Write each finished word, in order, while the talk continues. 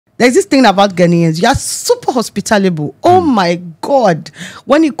There's this thing about Ghanaians. You are super hospitable. Oh my God.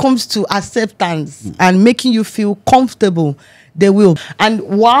 When it comes to acceptance and making you feel comfortable, they will. And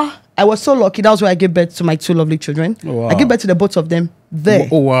I was so lucky. That was where I gave birth to my 2 lovely children. Oh, wow. I gave birth to the both of them there.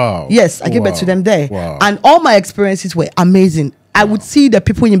 Oh, wow. Yes, I gave birth to them there. Wow. And all my experiences were amazing. I would see the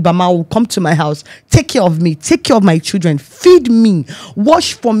people in Bama who come to my house, take care of me, take care of my children, feed me,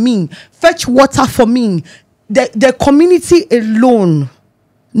 wash for me, fetch water for me. The community alone.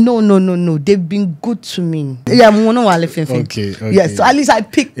 No. They've been good to me. Yeah, Okay. Yes, so at least I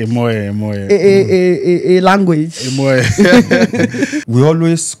picked a language. We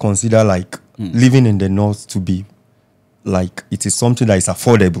always consider like living in the north to be like it is something that is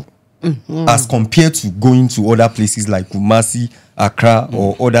affordable. As compared to going to other places like Kumasi, Accra,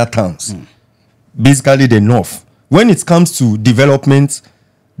 or other towns. Basically, the north. When it comes to development,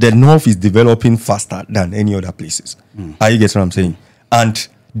 the north is developing faster than any other places. Are you getting what I'm saying? And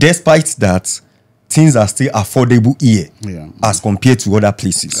despite that, things are still affordable here as compared to other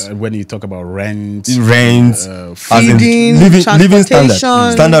places. When you talk about rent, feeding, living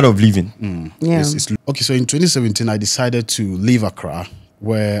standard of living. Okay, so in 2017, I decided to leave Accra,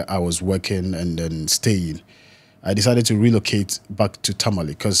 where I was working and then staying. I decided to relocate back to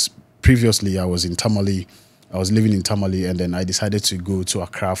Tamale because previously I was in Tamale. I was living in Tamale, and then I decided to go to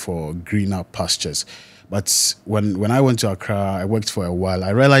Accra for greener pastures. But when I went to Accra, I worked for a while. I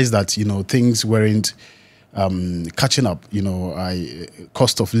realized that, things weren't catching up,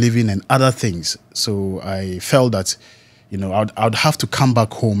 cost of living and other things. So I felt that, I'd have to come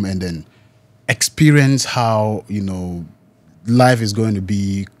back home and then experience how, life is going to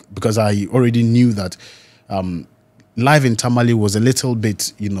be, because I already knew that life in Tamale was a little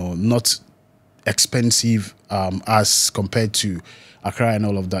bit, not expensive as compared to Accra and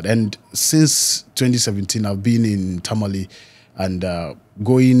all of that. And since 2017, I've been in Tamale and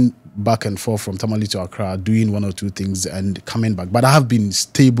going back and forth from Tamale to Accra, doing 1 or 2 things and coming back. But I have been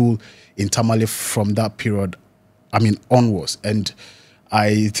stable in Tamale from that period, onwards. And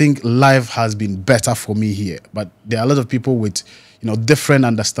I think life has been better for me here. But there are a lot of people with, different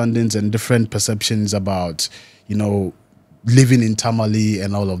understandings and different perceptions about, living in Tamale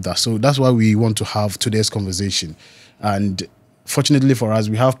and all of that. So that's why we want to have today's conversation. And fortunately for us,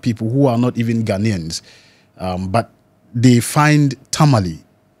 we have people who are not even Ghanaians, but they find Tamale,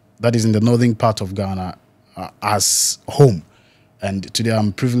 that is in the northern part of Ghana, as home. And today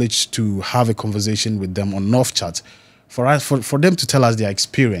I'm privileged to have a conversation with them on North Chat for them to tell us their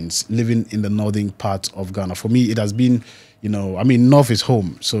experience living in the northern part of Ghana. For me, it has been, North is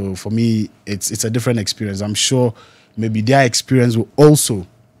home. So for me, it's a different experience. I'm sure maybe their experience will also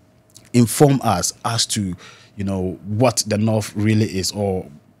inform us as to, what the North really is, or,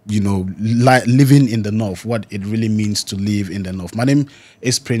 living in the North, what it really means to live in the North. My name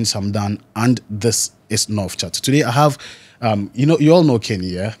is Prince Hamdan, and this is North Chat. Today I have, you all know Kenny,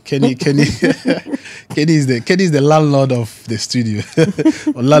 yeah? Kenny is the landlord of the studio,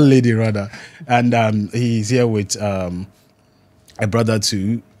 or landlady rather. And he's here with a brother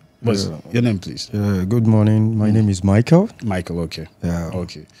too. What's your name, please? Good morning. My name is Michael. Michael, okay. Yeah.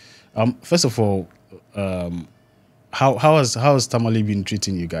 Okay. First of all, how has Tamale been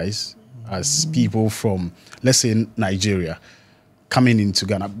treating you guys as people from, let's say, Nigeria, coming into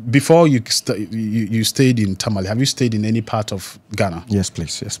Ghana? Before you stayed in Tamale, have you stayed in any part of Ghana? Yes,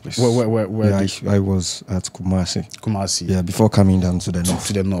 please. Yes, please. Where I was at Kumasi. Kumasi. Yeah, before coming down to the north.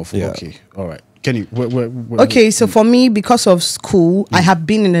 To the north. Yeah. Okay. All right. Kenny, okay, so for me, because of school, I have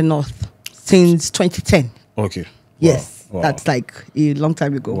been in the north since 2010. Okay. Yes. Wow. That's like a long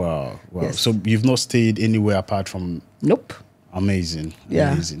time ago. Wow. Yes. So you've not stayed anywhere apart from... Nope. Amazing.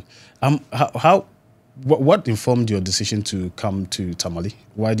 Yeah. Amazing. What informed your decision to come to Tamale?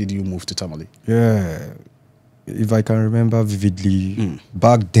 Why did you move to Tamale? Yeah. If I can remember vividly,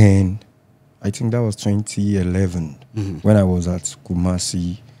 back then, I think that was 2011, when I was at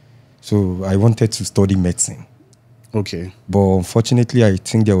Kumasi. So I wanted to study medicine. Okay. But unfortunately, I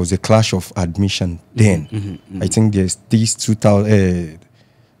think there was a clash of admission then. I think there's these 2000,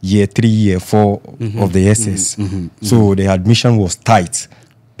 year 3, year 4 of the SS. So the admission was tight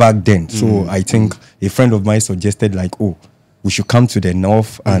back then. So I think a friend of mine suggested like, oh, we should come to the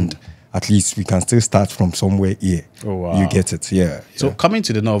north and at least we can still start from somewhere here. Oh, wow. You get it, yeah. So coming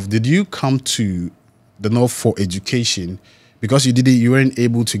to the north, did you come to the north for education? Because you weren't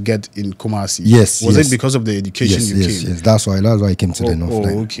able to get in Kumasi. Yes. Was it because of the education you came? Yes. That's why I came to the north.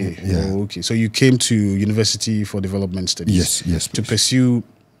 Okay. Yeah. Oh, okay. So you came to University for Development Studies. Yes. To pursue.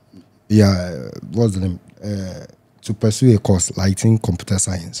 Yeah. What's the name? To pursue a course, lighting, computer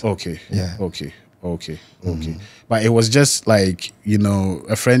science. Okay. Yeah. Okay. Okay. But it was just like, you know,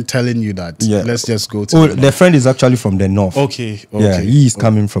 a friend telling you that, let's just go to the friend is actually from the north. Okay. Yeah, he is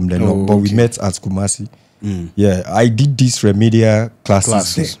coming from the north, but we met at Kumasi. Yeah, I did these remedial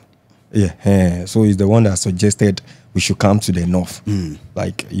classes. There. Yeah, so he's the one that suggested we should come to the north.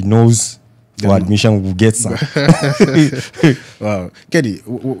 Like, he knows for admission we'll get some. Wow. Kenny,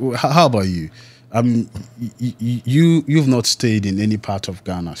 how about you? You've not stayed in any part of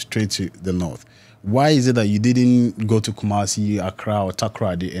Ghana, straight to the north. Why is it that you didn't go to Kumasi, Accra, or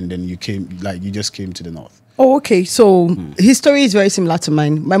Takoradi, and then you just came to the north? Oh, okay. So his story is very similar to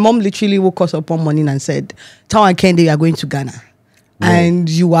mine. My mom literally woke us up one morning and said, Tao and Kende, you are going to Ghana. And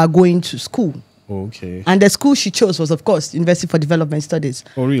you are going to school. Okay. And the school she chose was, of course, University for Development Studies.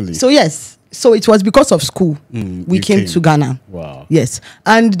 Oh, really? So, yes. So it was because of school we came to Ghana. Wow. Yes.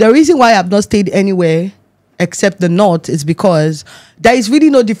 And the reason why I've not stayed anywhere except the north is because there is really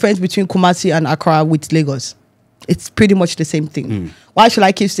no difference between Kumasi and Accra with Lagos. It's pretty much the same thing. Why should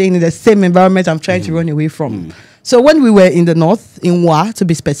I keep staying in the same environment I'm trying to run away from? So when we were in the north, in Wa, to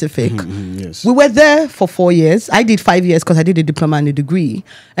be specific, yes. we were there for 4 years. I did 5 years because I did a diploma and a degree.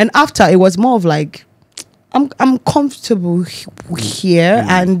 And after, it was more of like, I'm comfortable here,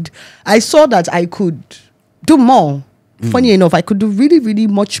 and I saw that I could do more. Funny enough, I could do really, really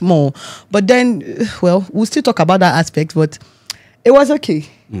much more. But then, well, we'll still talk about that aspect, but it was okay.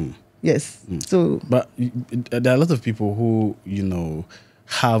 Yes. So, but there are a lot of people who, you know,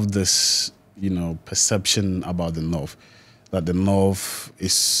 have this, you know, perception about the north, that the north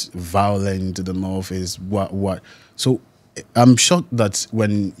is violent, the north is what. So I'm shocked that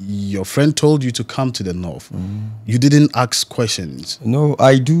when your friend told you to come to the north, you didn't ask questions. No,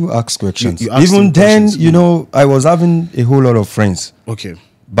 I do ask questions. You asked Even then, questions. you know, I was having a whole lot of friends. Okay.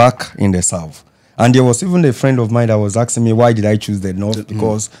 Back in the south. And there was even a friend of mine that was asking me, why did I choose the north?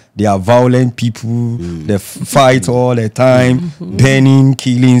 Because they are violent people, they fight all the time, burning,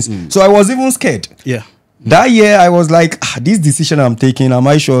 killings. So I was even scared. Yeah. That year, I was like, this decision I'm taking, am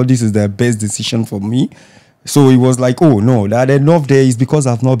I sure this is the best decision for me? So it was like, oh no, that the north there is because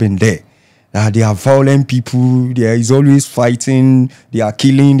I've not been there. They are violent people, there is always fighting, they are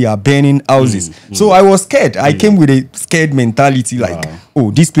killing, they are burning houses. So I was scared. I came with a scared mentality, like,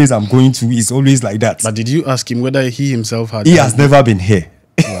 oh, this place I'm going to is always like that. But did you ask him whether he himself had... He has never been here.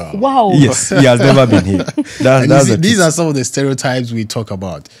 wow. Yes, he has never been here. These are some of the stereotypes we talk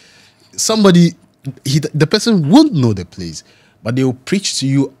about. Somebody, the person won't know the place, but they will preach to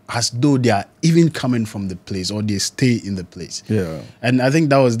you as though they are even coming from the place or they stay in the place. Yeah. And I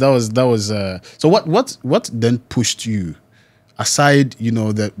think that was so what then pushed you, aside, you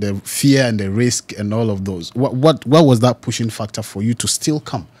know, the fear and the risk and all of those, what was that pushing factor for you to still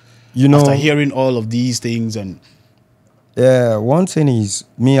come, you know, after hearing all of these things? And one thing is,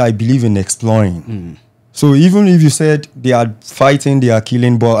 me, I believe in exploring. So even if you said they are fighting, they are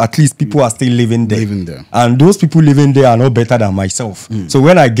killing, but at least people are still living there. And those people living there are no better than myself. So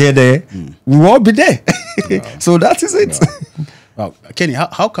when I get there, we will all be there. So that is it. Wow. Kenny,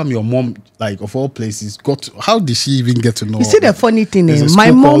 how come your mom, like, of all places, how did she even get to know? You see, the funny thing is,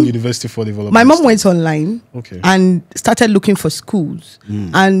 my mom, University for Development. My mom went online and started looking for schools,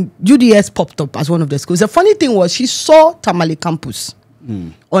 and UDS popped up as one of the schools. The funny thing was, she saw Tamale campus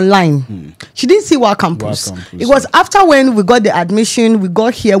online. She didn't see Wa campus. It was after when we got the admission, we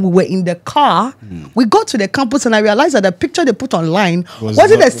got here, we were in the car, we got to the campus, and I realized that the picture they put online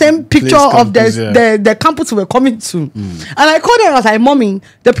wasn't the same picture of the campus we were coming to. And I called her and I was like, Mommy,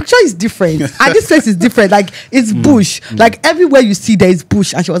 the picture is different. And this place is different. Like, it's bush. Like, everywhere you see, there is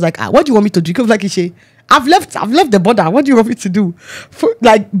bush. And she was like, what do you want me to do? She was like, Ishe, I've left the border. What do you want me to do?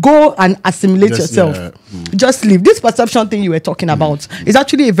 Go and assimilate yourself. Just leave. This perception thing you were talking about is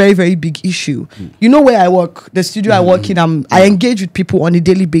actually a very, very big issue. You know where I work, the studio I work in, I engage with people on a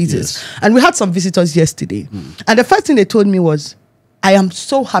daily basis. And we had some visitors yesterday. And the first thing they told me was, I am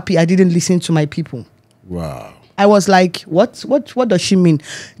so happy I didn't listen to my people. Wow. I was like, what does she mean?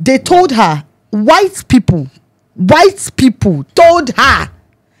 They told her, white people told her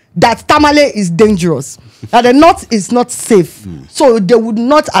that Tamale is dangerous, that the north is not safe, so they would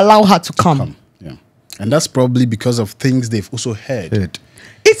not allow her to come. Yeah. And that's probably because of things they've also heard.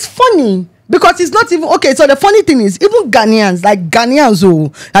 It's funny because it's not even okay. So the funny thing is, even Ghanaians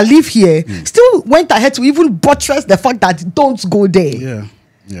who live here still went ahead to even buttress the fact that don't go there.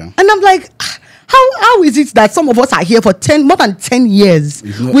 Yeah. And I'm like, how is it that some of us are here for more than 10 years?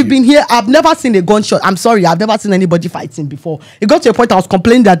 We've been here. I've never seen a gunshot. I'm sorry, I've never seen anybody fighting before. It got to a point I was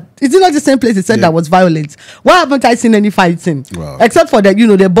complaining that is it not the same place it said that was violent? Why haven't I seen any fighting? Wow. Except for the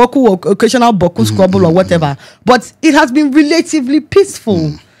the Boku or occasional Boku squabble or whatever. But it has been relatively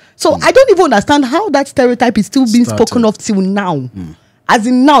peaceful. So I don't even understand how that stereotype is still being spoken of till now. As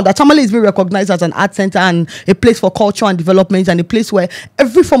in now, that Tamale is being recognized as an art center and a place for culture and development and a place where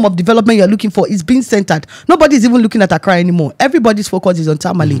every form of development you're looking for is being centered. Nobody is even looking at Accra anymore. Everybody's focus is on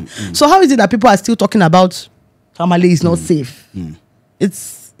Tamale. So how is it that people are still talking about Tamale is not safe?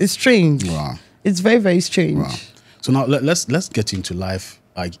 It's strange. Wow. It's very, very strange. Wow. So now let's get into life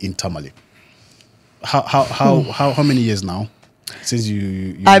like in Tamale. How many years now since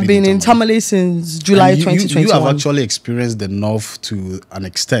you've I've been in Tamale since July 2021. You have actually experienced the north to an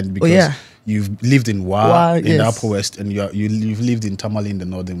extent because you've lived in Wa in the Upper West and you've lived in Tamale in the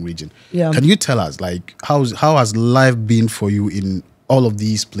northern region. Yeah. Can you tell us like how has life been for you in all of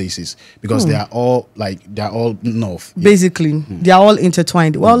these places? Because they are all north. Basically, they are all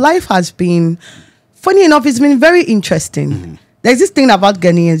intertwined. Well, life has been, funny enough, it's been very interesting. There's this thing about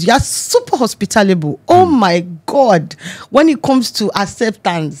Ghanaians. You are super hospitable. Oh my God. When it comes to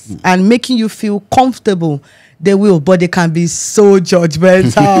acceptance and making you feel comfortable, they will, but they can be so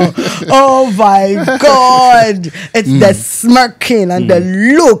judgmental. Oh my God. It's the smirking and the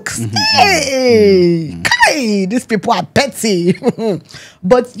looks. Hey, these people are petty.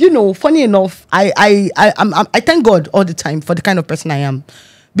 But you know, funny enough, I thank God all the time for the kind of person I am.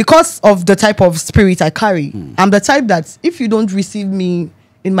 Because of the type of spirit I carry, I'm the type that if you don't receive me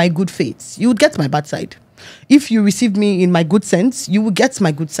in my good faith, you would get my bad side. If you receive me in my good sense, you will get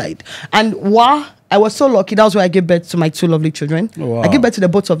my good side. And I was so lucky. That was where I gave birth to my two lovely children. Oh, wow. I gave birth to the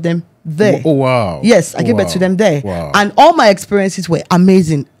both of them there. Oh, wow. Yes, I gave birth to them there. Wow. And all my experiences were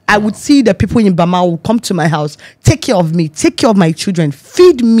amazing. I would see the people in Bama who come to my house, take care of me, take care of my children,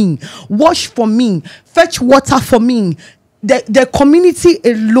 feed me, wash for me, fetch water for me. The community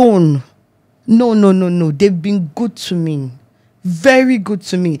alone, no. They've been good to me. Very good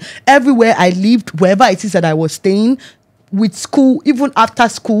to me. Everywhere I lived, wherever it is that I was staying, with school, even after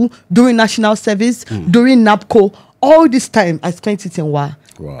school, during national service, during NAPCO, all this time I spent it in Wa.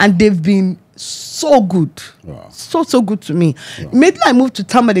 Wow. And they've been so good. Wow. So good to me. Wow. Immediately I moved to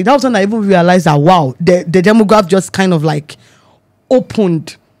Tamale, that was when I even realized that, wow, the demographic just kind of like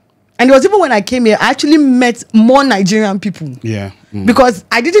opened. And it was even when I came here, I actually met more Nigerian people. Yeah. Because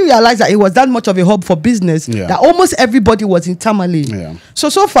I didn't realize that it was that much of a hub for business, that almost everybody was in Tamale. Yeah.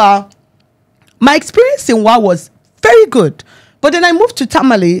 So far, my experience in Wa was very good. But then I moved to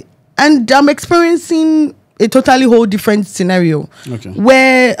Tamale and I'm experiencing a totally whole different scenario. Okay.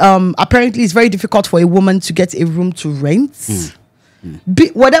 Where apparently it's very difficult for a woman to get a room to rent.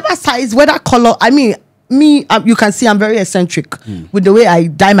 Whatever size, whatever color, I mean, me, you can see I'm very eccentric with the way I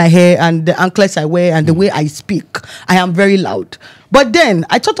dye my hair and the anklets I wear and the way I speak. I am very loud. But then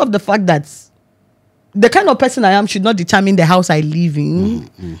I thought of the fact that the kind of person I am should not determine the house I live in.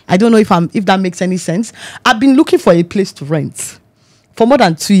 I don't know if that makes any sense. I've been looking for a place to rent for more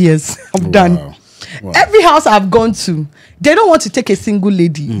than 2 years. I'm done. Wow. Every house I've gone to, they don't want to take a single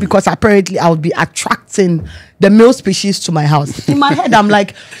lady because apparently I would be attracting the male species to my house. In my head, I'm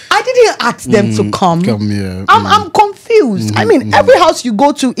like, I didn't ask them to come. Here. I'm confused. I mean, every house you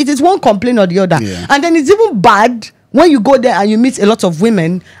go to, it is one complaint or the other. Yeah. And then it's even bad when you go there and you meet a lot of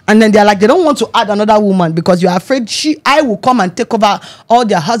women and then they're like, they don't want to add another woman because you're afraid I will come and take over all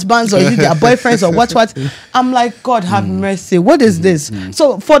their husbands or is it their boyfriends or what. I'm like, God have mercy. What is this?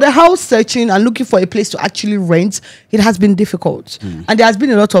 So for the house searching and looking for a place to actually rent, it has been difficult. And there has been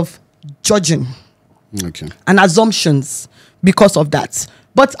a lot of judging and assumptions because of that.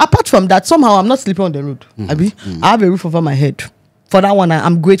 But apart from that, somehow I'm not sleeping on the road. I have a roof over my head. For that one,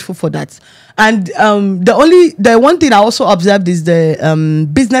 I'm grateful for that. And the one thing I also observed is the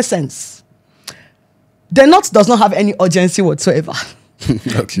business sense. The North does not have any urgency whatsoever.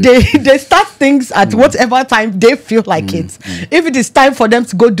 They start things at whatever time they feel like it. If it is time for them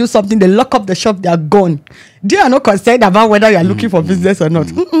to go do something, they lock up the shop, they are gone. They are not concerned about whether you are looking for business or not.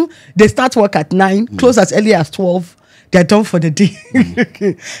 They start work at 9, close as early as 12. They're done for the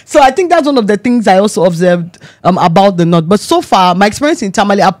day. So I think that's one of the things I also observed about the North. But so far, my experience in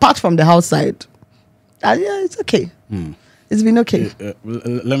Tamale, apart from the house side, it's okay. It's been okay.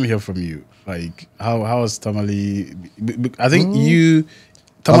 Let me hear from you. Like, how is Tamale? I think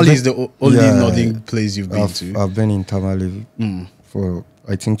Tamale is the only northern place you've been to. I've been in Tamale for,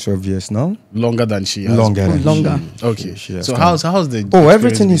 I think, 12 years now. Longer than she has. Longer. Okay. So how's the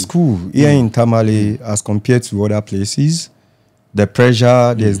everything is cool here in Tamale as compared to other places. The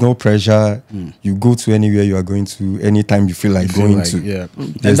pressure, there's no pressure. You go to anywhere you are going to, anytime you feel like going to. Yeah.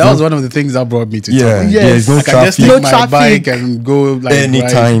 And that was one of the things that brought me to Tamale. There's no traffic. I just take my bike and go like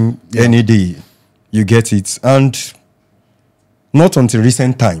anytime, any day, you get it. And not until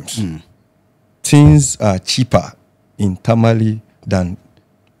recent times, things are cheaper in Tamale than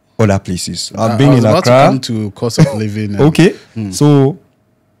other places. I've been I was in about to Accra. come to cost of living. And, Okay, so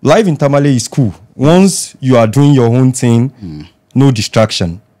life in Tamale is cool. Once you are doing your own thing, no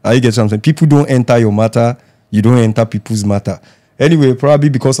distraction. I get something. People don't enter your matter. You don't enter people's matter. Anyway, probably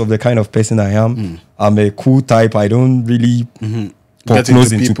because of the kind of person I am, I'm a cool type. I don't really pop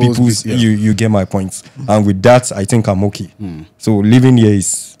close into people's. You get my points. And with that, I think I'm okay. So living here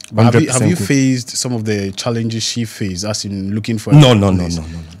is 100% have you good. faced some of the challenges she faced, as in looking for? No.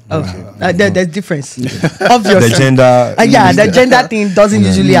 Okay. There's difference. Obviously. The gender. The gender thing doesn't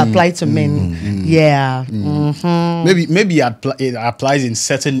usually apply to men. Yeah. Maybe it applies in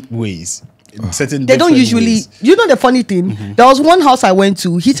certain ways. In certain They don't different usually. ways. You know the funny thing? There was one house I went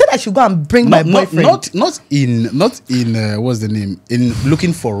to. He said I should go and bring my boyfriend. Not in what's the name, in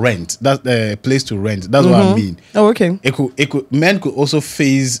looking for rent. That's a place to rent. That's what I mean. Oh, okay. Men could also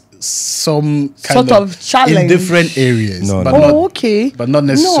face some kind Sort of challenge in different areas. No, but no. not, Okay. but not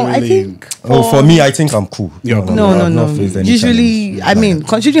necessarily. No, I think. For me, I think I'm cool. Yeah, I've No. not faced any Usually, challenge I mean,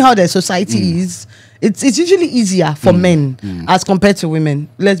 considering how the society is, it's usually easier for men as compared to women.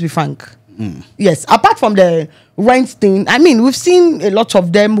 Let's be frank. Yes, apart from the rent thing, I mean, we've seen a lot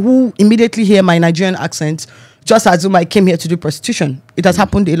of them who immediately hear my Nigerian accent just assume I came here to do prostitution. It has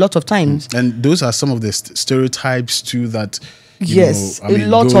happened a lot of times. And those are some of the stereotypes too that. Yes, a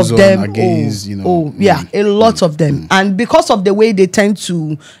lot of them. Against, a lot of them. And because of the way they tend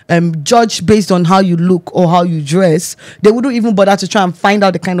to judge based on how you look or how you dress, they wouldn't even bother to try and find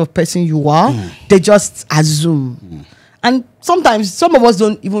out the kind of person you are. They just assume. And sometimes some of us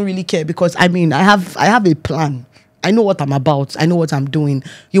don't even really care because I mean, I have a plan. I know what I'm about. I know what I'm doing.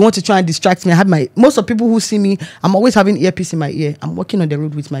 You want to try and distract me. Most of the people who see me, I'm always having earpiece in my ear. I'm walking on the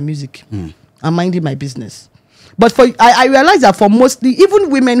road with my music. I'm minding my business. But I realize that for mostly, even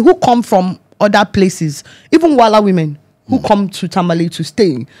women who come from other places, even Wala women who come to Tamale to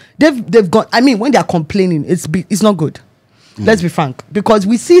stay, they've got, I mean, when they are complaining, it's not good. Let's be frank. Because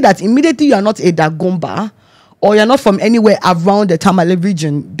we see that immediately you are not a Dagomba or you're not from anywhere around the Tamale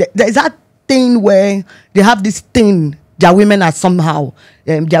region. There's that thing where they have this thing. Their women are somehow,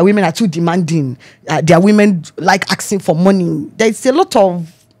 their women are too demanding. Their women like asking for money. There's a lot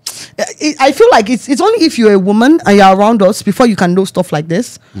of, I feel like it's only if you're a woman and you're around us before you can know stuff like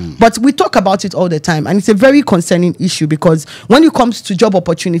this. But we talk about it all the time, and it's a very concerning issue because when it comes to job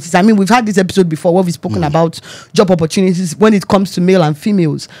opportunities, I mean, we've had this episode before where we've spoken about job opportunities when it comes to male and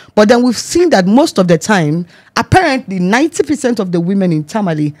females. But then we've seen that most of the time, apparently 90% of the women in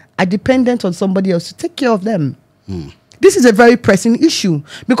Tamale are dependent on somebody else to take care of them. This is a very pressing issue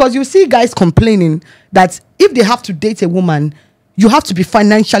because you see guys complaining that if they have to date a woman, you have to be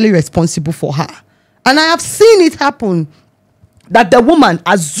financially responsible for her. And I have seen it happen that the woman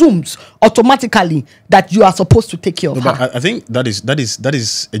assumes automatically that you are supposed to take care of her. But I think that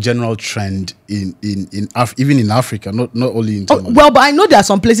is a general trend in even in Africa, not only in Tamale. Well, but I know there are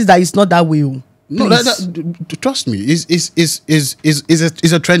some places that it's not that way. No, trust me,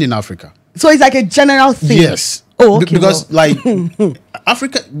 is a trend in Africa. So it's like a general thing. Yes. Oh, okay. Because like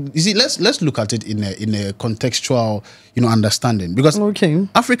Africa, you see, let's look at it in a contextual, understanding. Because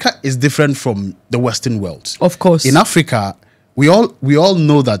Africa is different from the Western world. Of course. In Africa, we all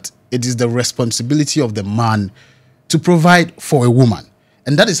know that it is the responsibility of the man to provide for a woman,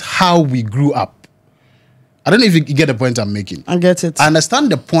 and that is how we grew up. I don't know if you get the point I'm making. I get it. I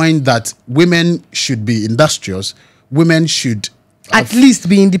understand the point that women should be industrious. Women should at least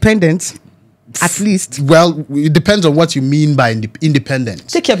be independent. At least. Well, it depends on what you mean by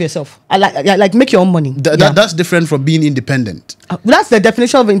independence. Take care of yourself. I like make your own money. That's different from being independent. That's the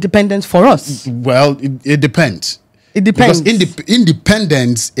definition of independence for us. Well, it depends. It depends. Because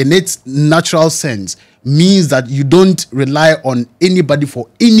independence, in its natural sense, means that you don't rely on anybody for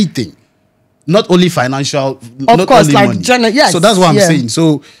anything. Not only financial, of not course, only like money. yes. So that's what I'm saying.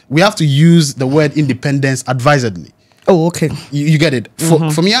 So we have to use the word independence advisedly. Oh, okay. You get it.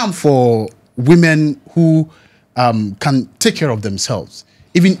 For me, I'm for women who can take care of themselves,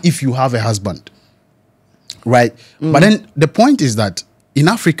 even if you have a husband, right? But then the point is that in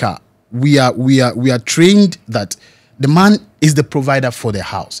Africa, we are trained that the man is the provider for the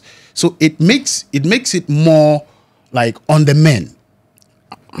house. So it makes it more like on the men,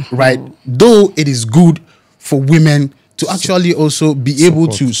 right? Though it is good for women to actually also be able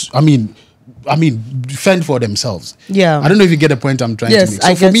to, I mean, fend for themselves. Yeah. I don't know if you get the point I'm trying to make.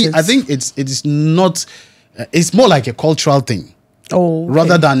 So for me, it. I think it is not. It's more like a cultural thing. Oh. Okay.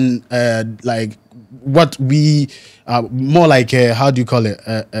 Rather than like what we more like how do you call it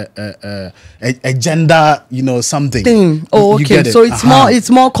a gender something thing. Oh, okay. So it's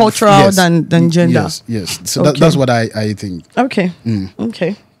more cultural than gender. Yes. So that's what I think. Okay.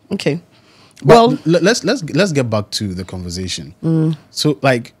 Okay. Okay. But Well, let's get back to the conversation. So,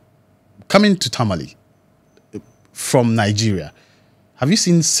 like, coming to Tamale from Nigeria, have you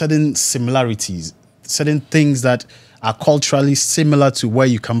seen certain similarities, certain things that are culturally similar to where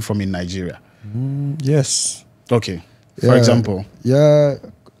you come from in Nigeria? Yes. Okay. For example. Yeah.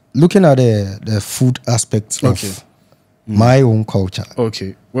 Looking at the food aspects Okay. of my own culture.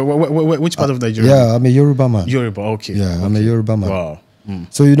 Okay. Which part of Nigeria? Yeah, I'm a Yoruba man. Yoruba. Okay. Yeah, I'm a Yoruba man. Wow.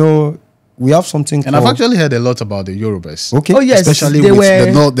 So, you know, we have something And I've actually heard a lot about the Yorubas. Okay. oh yes, Especially they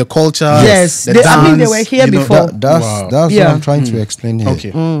with were. the culture. Yes, the they- dance. I mean, they were here you know, before. That's Wow. what Yeah. I'm trying to explain here.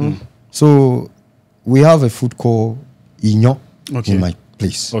 Okay. So, we have a food called Inyo Okay. in my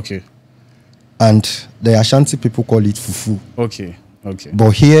place. Okay. And the Ashanti people call it fufu. Okay. Okay.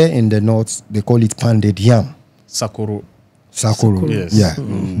 But here in the north, they call it pounded yam. Sakuro. Sakuro. Yes. Yeah.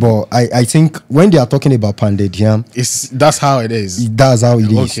 But I think when they are talking about pounded yam, That's how it is. that's how it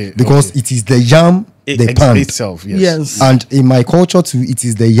is. Okay, Because okay. it is the yam they pound. itself. Yes. Yes. And in my culture too, it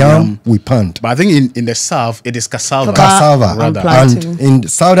is the yam we pound. But I think in the south it is cassava. Cassava. and rather. plantain. And in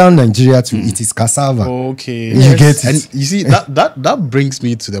southern Nigeria too, it is cassava. Okay. You get it. And you see that brings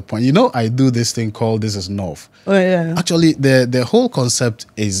me to the point. You know, I do this thing called This Is North. Oh yeah. Actually, the whole concept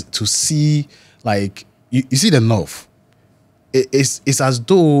is to see, like, you see the north. It's as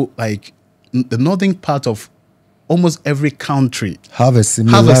though, like, the northern part of almost every country Have a have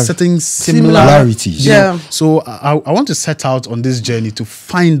similar a certain similarities. you know. Yeah. So I want to set out on this journey to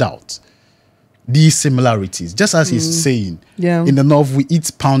find out these similarities. Just as he's saying, Yeah. in the north we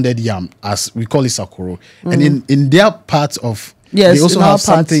eat pounded yam, as we call it sakuro, and in their part of Yes, they also in our have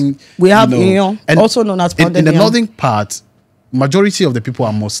part, something. we have you know, Inyo, also known as in pounded the yam. northern part. Majority of the people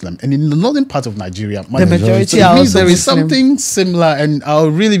are Muslim, and in the northern part of Nigeria, The majority so it are means also there is Muslim. something similar, and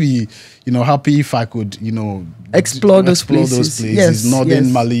I'll really be, happy if I could, Explore those places. Yes, northern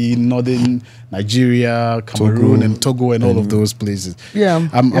yes. Mali, northern Nigeria, Cameroon, and Togo, and all of those places. Yeah,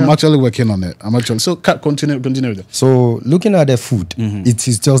 I'm yeah. actually working on it. So continue with it. So looking at the food, it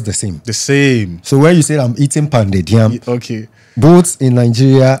is just the same. The same. So when you say I'm eating pounded yam, Okay. both in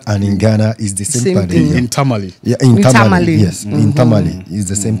Nigeria and in Ghana is the same Same pounded thing. yam. In Tamale. Yeah, in In Tamale, Tamale. yes, in Tamale is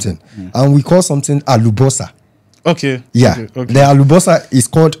the same thing, and we call something alubosa. Okay. Yeah, Okay. the alubosa is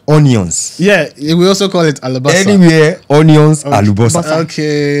called onions. Yeah, we also call it alabasa. Anywhere onions, alubosa.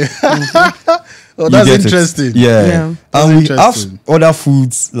 Okay. Oh, You that's get it? interesting. Yeah. Yeah. That's And we have interesting. other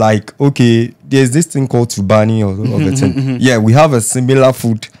foods like, okay, there's this thing called tubani or a thing. Yeah, we have a similar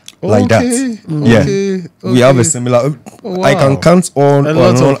food like that. Yeah. Okay. We have a Okay. similar. Wow. I can count on A and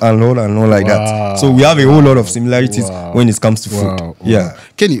lot on of- and on and on like Wow. that. So we have a whole lot of similarities Wow. when it comes to food. Wow. Yeah.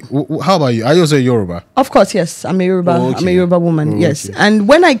 Kenny, how about you? Are you also a Yoruba? Of course, yes. I'm a Yoruba. Oh, I'm a okay. Yoruba woman. Oh, yes. okay. And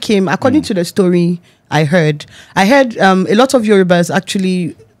when I came, according to the story I heard a lot of Yorubas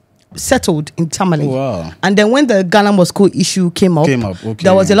actually settled in Tamale. Wow. And then when the Ghana Moscow issue came up, okay.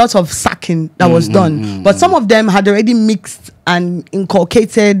 there was a lot of sacking that was done. But some of them had already mixed and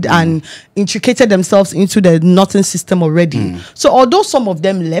inculcated and intricated themselves into the northern system already. So although some of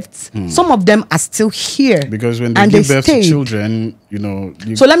them left, some of them are still here. Because when they and give birth to stayed. children,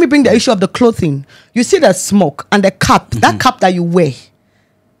 So let me bring the issue of the clothing. You see the smoke and the cap, that cap that you wear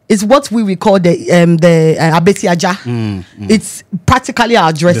is what we call the abetiaja. It's practically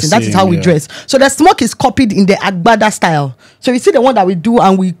our dressing. That is same, how we yeah. dress. So the smoke is copied in the agbada style. So you see the one that we do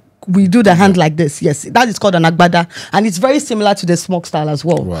and we do the hand like this. Yes, that is called an agbada, and it's very similar to the smoke style as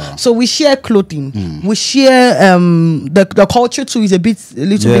well. Wow. So we share clothing. We share the culture too is a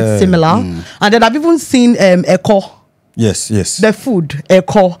little Yeah. bit similar. And then I've even seen eko. Yes. The food,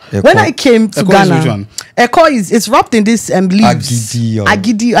 eko. Eko. When I came to Eko is Ghana, which one? eko is wrapped in this leaves. Agidi or-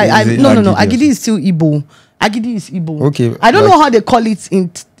 Agidi. Is it No. agidi or Agidi is still Igbo. Agidi is Igbo. Okay, I don't like- know how they call it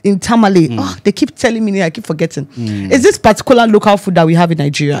in Tamale. Oh, they keep telling me, I keep forgetting. It's this particular local food that we have in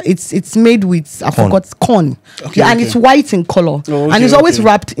Nigeria. It's made with corn. Okay, Yeah, and okay. it's white in color, Oh, and it's okay, always okay.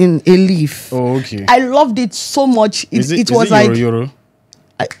 wrapped in a leaf. Oh, okay. I loved it so much. It was like Yoro?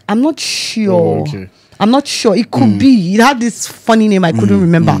 I'm not sure. Oh, okay. I'm not sure. It could be. It had this funny name I couldn't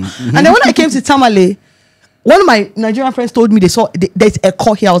remember. And then when I came to Tamale, one of my Nigerian friends told me there's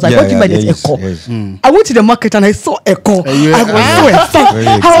echo here. I was like, Yeah, what do you mean yeah, there's yes, echo? yes. I went to the market and I saw echo. you- I was so Very excited.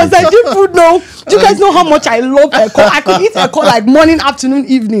 I was like, excited. do you know? Do you guys know how much I love echo? I could eat echo like morning, afternoon,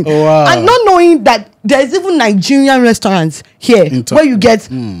 evening. Oh, wow. And not knowing that there's even Nigerian restaurants here In where you get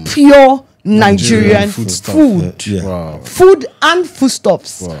pure Nigerian food stuff. food. Yeah. Wow. Food and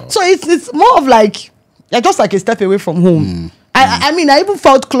foodstuffs. Wow. So it's more of like you're just like a step away from home. I mean, I even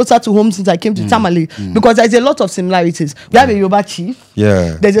felt closer to home since I came to Tamale because there's a lot of similarities. We have a Yoruba chief.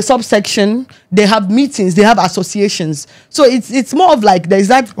 Yeah. There's a subsection. They have meetings. They have associations. So it's more of like there's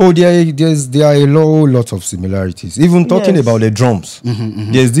that. Oh, there are a lot of similarities. Even talking Yes. about the drums,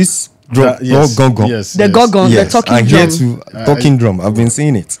 there's this drum, Yes, gong. yes, The yes. gorgon, the Yes, talking and drum. here too, talking drum. I've been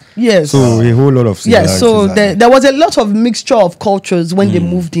seeing it. Yes. So a whole lot of similarities. Yes, so are there. there was a lot of mixture of cultures when they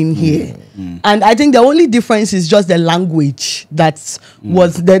moved in here. And I think the only difference is just the language that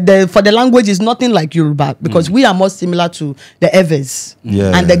was for the language is nothing like Yoruba because we are more similar to the Evers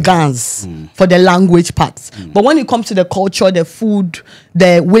and the Gans for the language parts. But when it comes to the culture, the food,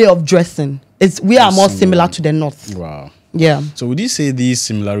 the way of dressing, we are more similar to the North. Wow. Yeah. So would you say these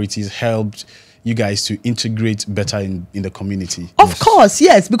similarities helped you guys to integrate better in the community? Of course,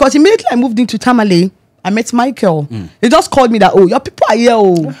 yes. Because immediately I moved into Tamale, I met Michael. He just called me that, oh, your people are here.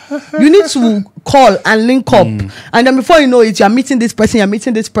 Oh, you need to call and link up. And then before you know it, you're meeting this person, you're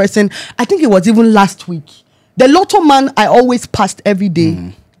meeting this person. I think it was even last week. The lotto man I always passed every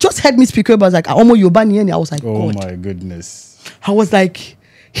day just heard me speak. I was like, Omo Yoruba Nigerian. I was like, Oh God. my goodness. I was like,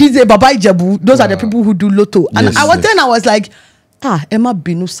 he's a Baba Ijebu. Those are the people who do lotto. And Yes, I was yes. then I was like, Emma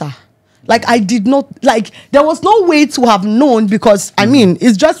Binusa. Like I did not there was no way to have known because I mean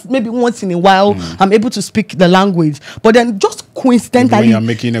it's just maybe once in a while I'm able to speak the language, but then just coincidentally When you're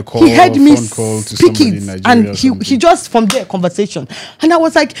making a call he heard or me phone call to speak somebody in it, Nigeria and or he something. just from there conversation, and I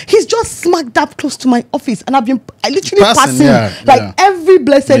was like, he's just smack dab close to my office, and I literally passing every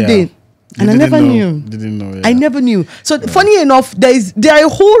blessed day. And I never knew. Didn't know. Yeah. I never knew. So funny enough, there are a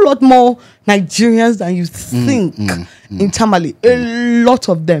whole lot more Nigerians than you think in Tamale. A lot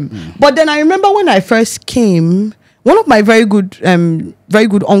of them. But then I remember when I first came, one of my very good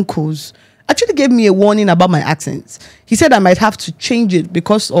uncles actually gave me a warning about my accents. He said I might have to change it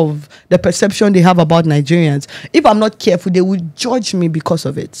because of the perception they have about Nigerians. If I'm not careful, they will judge me because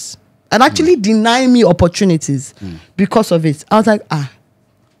of it and actually deny me opportunities because of it. I was like,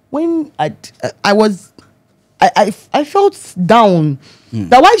 when I felt down.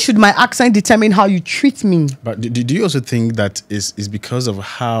 That why should my accent determine how you treat me? But do you also think that is because of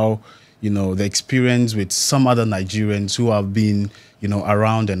how, the experience with some other Nigerians who have been,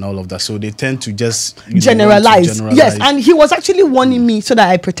 around and all of that? So they tend to just generalize. Yes, and he was actually warning me so that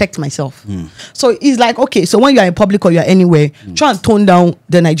I protect myself. So he's like, okay, so when you're in public or you're anywhere, try and tone down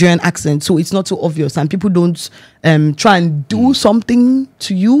the Nigerian accent so it's not too obvious and people don't try and do something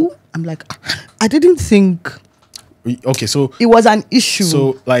to you. I'm like, I didn't think. Okay, so it was an issue.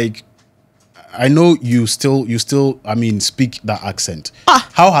 So like, I know you still speak that accent.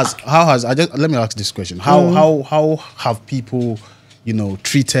 How has let me ask this question. How have people,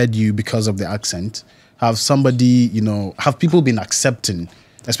 treated you because of the accent? Have have people been accepting,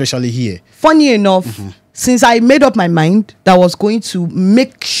 especially here? Funny enough, since I made up my mind that I was going to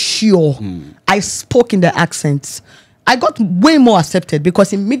make sure I spoke in the accent, I got way more accepted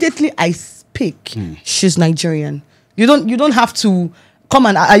because immediately I speak, she's Nigerian. You don't have to come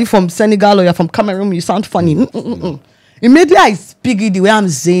and are you from Senegal or you're from Cameroon? You sound funny. Immediately I speak it the way I'm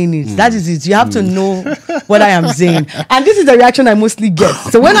saying it. That is it. You have to know what I am saying. And this is the reaction I mostly get.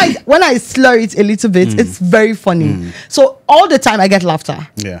 So when I slur it a little bit, it's very funny. So all the time I get laughter.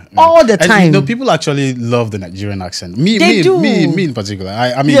 Yeah. All the time. And, people actually love the Nigerian accent. Me in particular.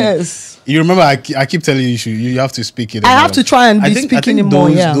 I mean, yes. You remember I keep telling you have to speak it. I have to try and be speaking it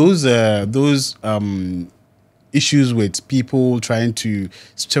more. Those issues with people trying to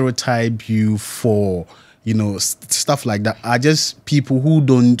stereotype you for stuff like that are just people who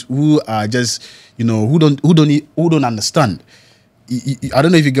don't understand. I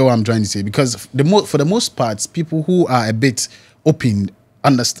don't know if you get what I'm trying to say, because for the most part, people who are a bit open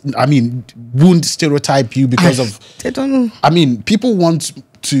won't stereotype you because of they don't. People want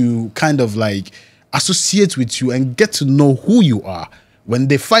to kind of like associate with you and get to know who you are. When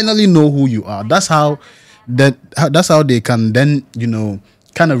they finally know who you are, that's how they can then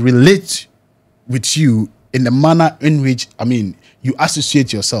kind of relate with you in the manner in which you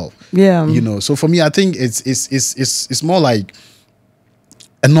associate yourself. Yeah. So for me, I think it's more like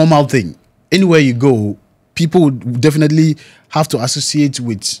a normal thing. Anywhere you go, people would definitely have to associate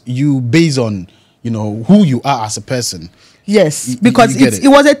with you based on who you are as a person. Yes, because it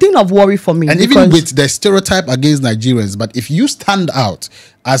was a thing of worry for me. And even with the stereotype against Nigerians, but if you stand out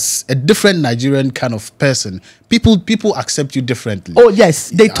as a different Nigerian kind of person, people accept you differently. Oh yes,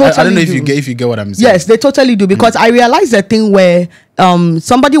 they totally do. I don't know if you get what I'm saying. Yes, they totally do, because I realized the thing where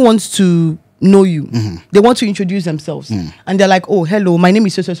somebody wants to know you. They want to introduce themselves. And they're like, oh, hello, my name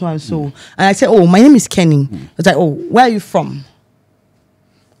is so and so. And I say, oh, my name is Kenny. It's like, oh, where are you from?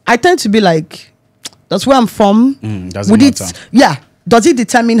 I tend to be like, Does where I'm from, doesn't matter. Does it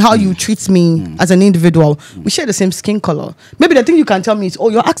determine how you treat me as an individual? We share the same skin color. Maybe the thing you can tell me is, oh,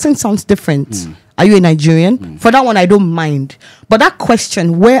 your accent sounds different. Are you a Nigerian? For that one, I don't mind. But that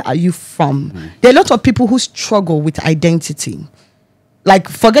question, where are you from? There are a lot of people who struggle with identity. Like,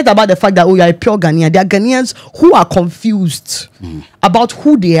 forget about the fact that, oh, you're a pure Ghanaian. There are Ghanaians who are confused about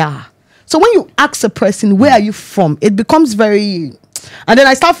who they are. So when you ask a person, where are you from? It becomes very... And then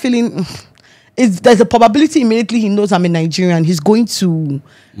I start feeling... there's a probability immediately he knows I'm a Nigerian. He's going to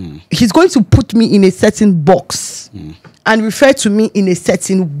put me in a certain box and refer to me in a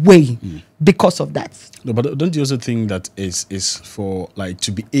certain way because of that. No, but don't you also think that is for like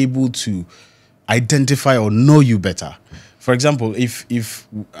to be able to identify or know you better? For example, if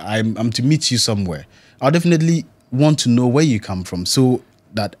I'm to meet you somewhere, I'll definitely want to know where you come from, so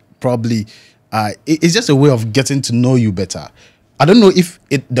that probably it's just a way of getting to know you better. I don't know if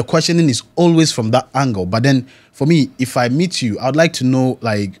the questioning is always from that angle, but then for me, if I meet you, I'd like to know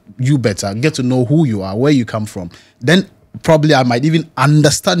like you better, get to know who you are, where you come from. Then probably I might even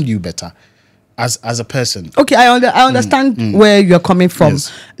understand you better as a person. Okay, I understand where you're coming from.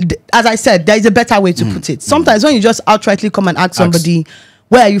 Yes. As I said, there is a better way to put it. Sometimes when you just outrightly come and ask somebody,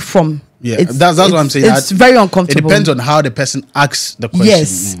 where are you from? Yeah, that's what I'm saying. It's very uncomfortable. It depends on how the person asks the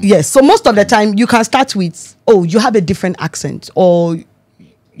question. Yes. So most of the time, you can start with, oh, you have a different accent, or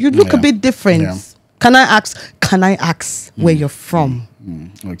you look a bit different. Yeah. Can I ask where you're from?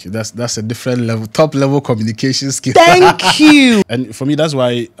 Okay, that's a different level, top level communication skill. Thank you. And for me, that's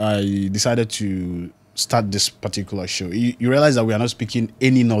why I decided to start this particular show. You realize that we are not speaking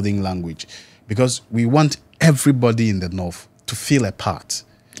any northern language because we want everybody in the north to feel a part.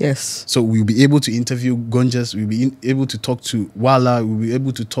 Yes. So we'll be able to interview Gonjas, we'll be able to talk to Wala, we'll be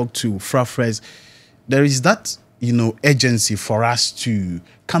able to talk to Frafres. There is that, urgency for us to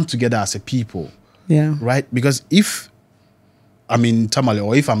come together as a people. Yeah. Right? Because if I'm in Tamale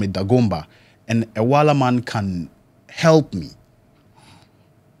or if I'm in Dagomba and a Wala man can help me,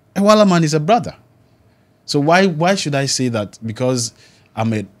 a Wala man is a brother. So why should I say that because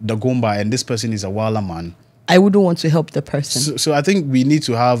I'm a Dagomba and this person is a Wala man, I wouldn't want to help the person. So I think we need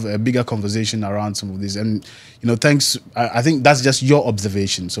to have a bigger conversation around some of this. And, thanks. I think that's just your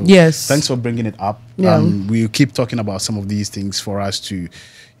observation. So yes, thanks for bringing it up. Yeah. We'll keep talking about some of these things for us to...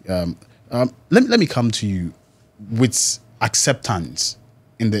 let me come to you with acceptance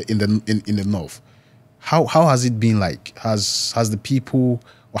in the north. How has it been like? Has the people,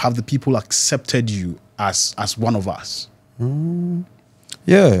 or have the people accepted you as one of us?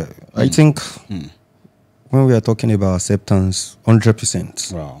 Yeah, I think... When we are talking about acceptance,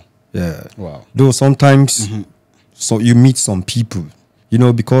 100%. Wow. Yeah. Wow. Though sometimes, so you meet some people,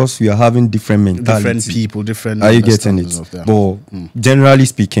 because we are having different mentality. Different people, different... Are you getting it? But generally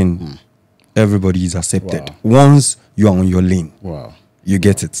speaking, everybody is accepted. Wow. Once you are on your lane, you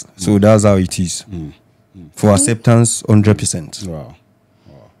get it. So that's how it is. For acceptance, 100%. Wow.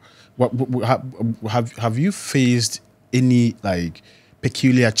 What have you faced any like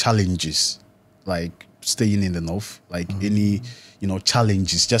peculiar challenges, like staying in the north, like any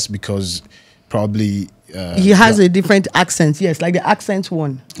challenges, just because probably he has a different accent? Yes, like the accent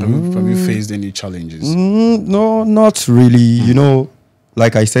one. Have you faced any challenges? No, not really.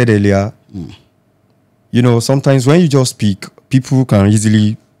 Like I said earlier, sometimes when you just speak, people can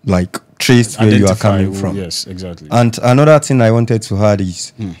easily like trace where you are coming from. Yes, exactly. And another thing I wanted to add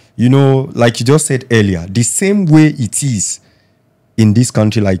is, like you just said earlier, the same way it is in this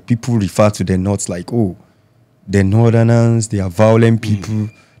country, like people refer to the North like, oh, the Northerners, they are violent people.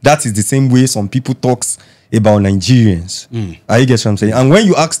 That is the same way some people talks about Nigerians. Are you get what I'm saying? And when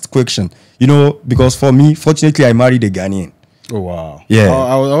you ask the question, because for me, fortunately, I married a Ghanaian. Oh, wow. Yeah.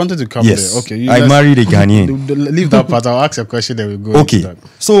 I wanted to come there. Okay. I married a Ghanaian. Leave that part. I'll ask a question, then we'll go okay. into that.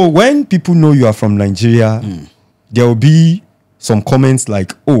 So when people know you are from Nigeria, there will be some comments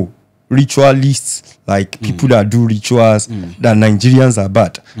like, oh, ritualists, like people that do rituals, that Nigerians are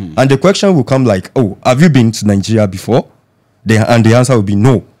bad. And the question will come like, oh, have you been to Nigeria before? And the answer will be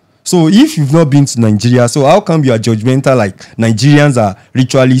no. So if you've not been to Nigeria, so how come you are judgmental like Nigerians are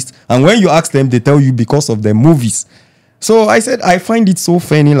ritualists? And when you ask them, they tell you because of the movies. So I said, I find it so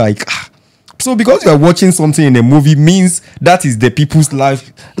funny, like, so because you are watching something in a movie means that is the people's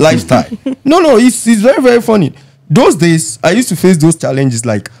lifestyle. No, it's very, very funny. Those days, I used to face those challenges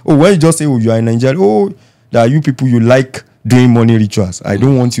like, oh, when you just say, oh, you are in Nigeria, oh, that you people, you like doing money rituals. I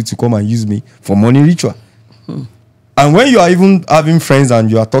don't want you to come and use me for money ritual. And when you are even having friends and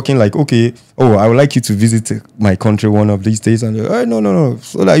you are talking like, okay, oh, I would like you to visit my country one of these days, and no,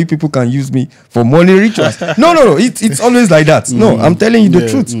 so that you people can use me for money rituals. no, it's always like that. No, I'm telling you the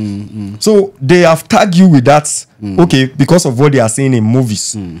truth. So they have tagged you with that, okay, because of what they are saying in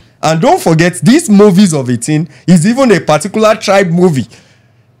movies. And don't forget, these movies of 18 is even a particular tribe movie.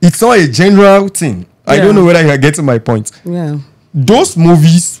 It's not a general thing. I don't know whether you are getting my point. Yeah. Those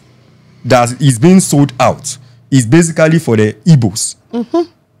movies that is being sold out is basically for the Igbos.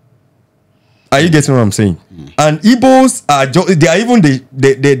 Are you getting what I'm saying? And Igbos are they are even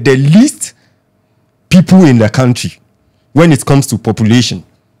the least people in the country when it comes to population.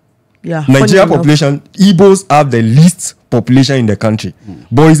 Yeah. Nigeria population, Igbos have the least population in the country.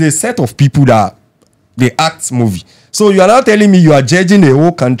 But it's a set of people that they act movie. So you are now telling me you are judging the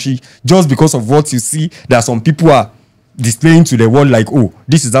whole country just because of what you see that some people are displaying to the world like, oh,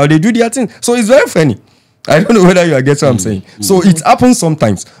 this is how they do their thing. So it's very funny. I don't know whether you are getting what I'm saying. So it happens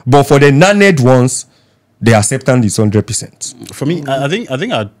sometimes. But for the non-ed ones, the acceptance is 100%. For me, I think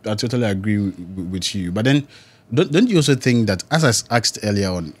I totally agree with you. But then, don't you also think that, as I asked earlier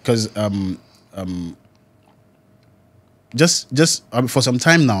on, because just for some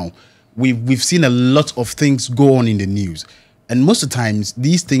time now, we've seen a lot of things go on in the news, and most of the times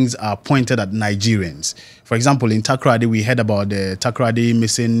these things are pointed at Nigerians. For example, in Takoradi, we heard about the Takoradi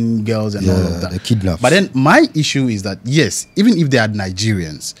missing girls and all of that, the kidnaps. But then my issue is that, yes, even if they are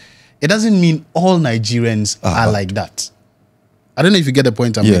Nigerians, it doesn't mean all Nigerians are like that. I don't know if you get the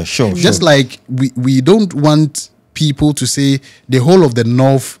point I'm making. Sure. Just like we don't want people to say the whole of the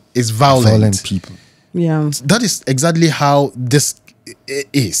North is violent people. Yeah. That is exactly how this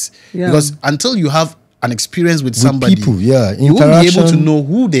is. Yeah. Because until you have an experience with somebody, people, you won't be able to know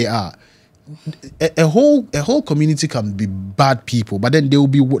who they are. A whole community can be bad people, but then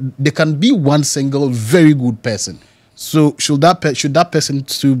there can be one single very good person. So should that person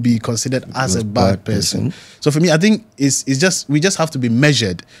still be considered as a bad person? So for me, I think it's just we just have to be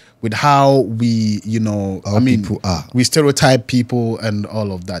measured with how we, people are. We stereotype people and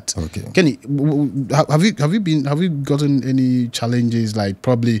all of that. Okay. Kenny, have you gotten any challenges, like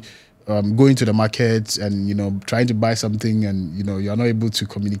probably going to the market and trying to buy something and you're not able to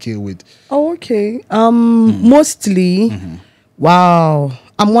communicate with? Oh, okay. Mostly, wow.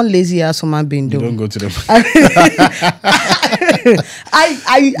 I'm one lazy ass human being. You don't go to the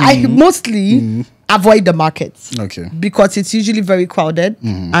I mostly avoid the markets. Okay. Because it's usually very crowded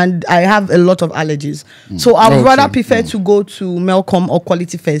and I have a lot of allergies. So I would rather prefer to go to Melcom or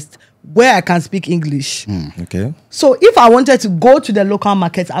Quality Fest where I can speak English. Okay. So if I wanted to go to the local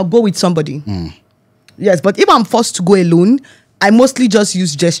market, I'll go with somebody. Yes, but if I'm forced to go alone, I mostly just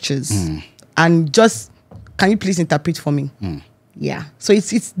use gestures and just, can you please interpret for me? Yeah, so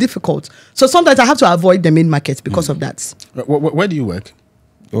it's difficult. So sometimes I have to avoid the main market because of that. Where do you work?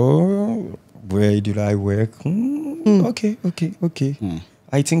 Oh, where did I work? Okay.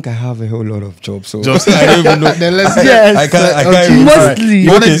 I think I have a whole lot of jobs. So I don't even know. Yes, I can't even. mostly.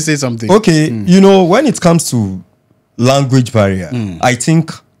 You wanted to say something. Okay, when it comes to language barrier, I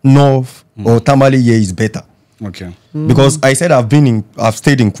think North or Tamale here is better. Okay. Because I said I've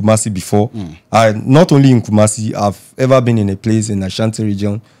stayed in Kumasi before. Not only in Kumasi, I've ever been in a place in Ashanti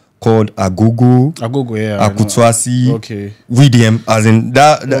region called Agogo, yeah. Akutwasi, Okay. Widiem, as in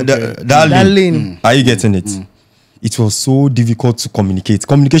that lane. Are you getting it? It was so difficult to communicate.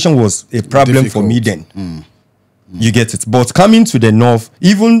 Communication was a problem for me then. You get it? But coming to the North,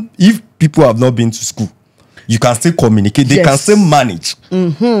 even if people have not been to school, you can still communicate. They can still manage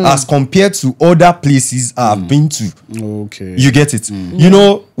as compared to other places I've been to. Okay. You get it?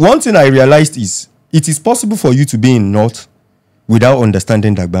 One thing I realized is it is possible for you to be in North without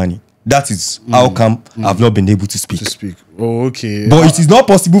understanding Dagbani. That is how come I've not been able to speak. Oh, okay. But it is not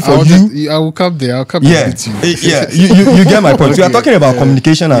possible for you. I will come there. I'll come Yeah, with you. yeah. You get my point. We are talking about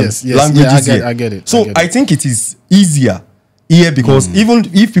communication and yes, languages yeah, here. I get it. So I think it is easier here because even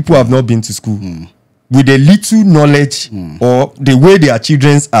if people have not been to school, with the little knowledge or the way their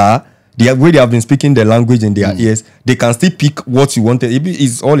children are, the way they have been speaking the language in their ears, they can still pick what you wanted.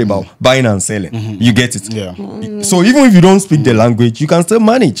 It's all about buying and selling. You get it? Yeah. So even if you don't speak the language, you can still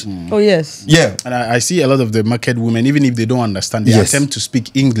manage. Oh, yes. Yeah. And I see a lot of the market women, even if they don't understand, they attempt to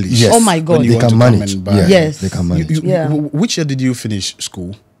speak English. Yes. Oh my God. When you They want can to come manage. and buy. Yeah, Yes. they can manage. Which year did you finish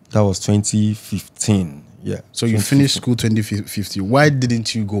school? That was 2015. Yeah. So you finished school 2015. Why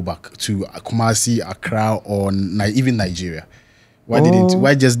didn't you go back to Kumasi, Accra, or even Nigeria? Why did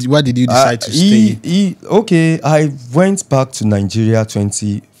you decide to stay? Okay, I went back to Nigeria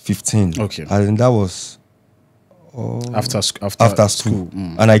 2015. Okay. And that was After school.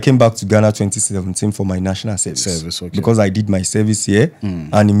 And I came back to Ghana 2017 for my national service. Okay. Because I did my service here,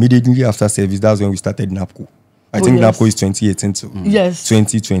 and immediately after service, that's when we started NAPCO. I think yes. NAPCO is 2018 to Yes.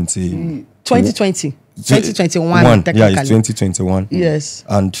 2020. 2020. 2021, technically. Yeah, it's 2021. Yes.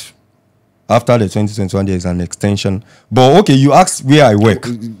 And after the 2021, there is an extension. But okay, you asked where I work.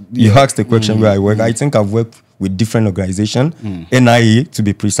 You asked the question where I work. I think I've worked with different organizations. NIA, to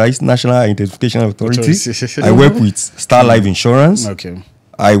be precise, National Identification Authority. I work with Star Life Insurance. Okay.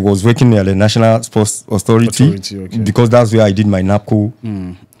 I was working at the National Sports Authority because that's where I did my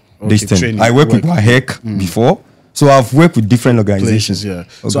NAPCO this thing. I worked with WAHEC before. So I've worked with different organizations. Yeah.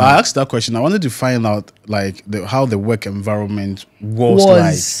 Okay. So I asked that question. I wanted to find out like how the work environment was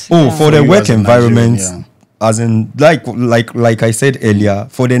like. Oh, for the work environment, as in like I said earlier,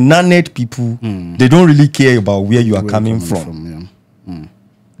 for the non-net people, they don't really care about where you are coming from.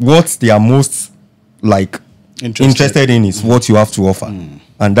 What they are most like interested in is what you have to offer.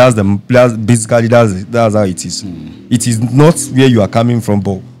 And that's basically that's how it is. It is not where you are coming from,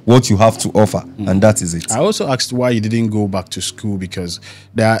 but what you have to offer, and that is it. I also asked why you didn't go back to school, because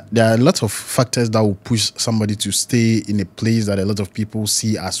there are a lot of factors that will push somebody to stay in a place that a lot of people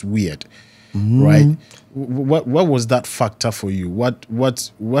see as weird, right? What was that factor for you?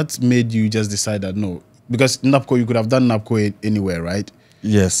 What made you just decide that no? Because NAPCO, you could have done NAPCO anywhere, right?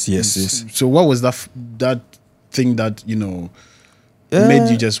 Yes. So what was that thing that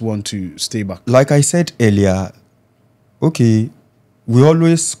made you just want to stay back? Like I said earlier, okay, we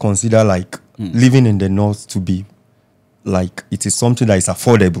always consider like living in the north to be like it is something that is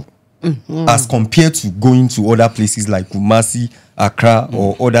affordable as compared to going to other places like Kumasi, Accra,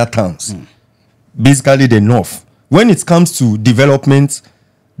 or other towns. Basically, the north. When it comes to development,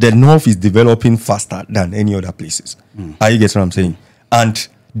 the north is developing faster than any other places. Are you getting what I'm saying? And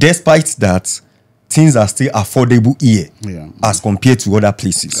despite that, things are still affordable here as compared to other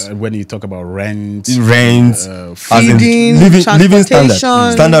places. When you talk about rent, feeding, living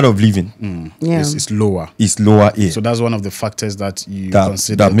standard of living, it's lower. It's lower here. So that's one of the factors that you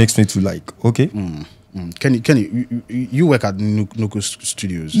consider. That makes me to like, okay. Can you work at Nuku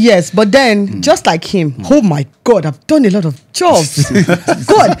Studios? Yes, but then just like him, oh my God, I've done a lot of jobs.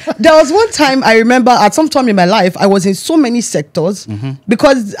 God, there was one time I remember at some time in my life I was in so many sectors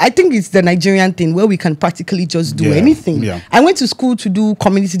because I think it's the Nigerian thing where we can practically just do anything. I went to school to do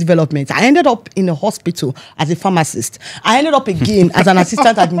community development. I ended up in a hospital as a pharmacist. I ended up again as an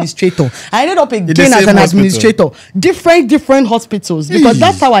assistant administrator. I ended up again as an administrator. Different hospitals, because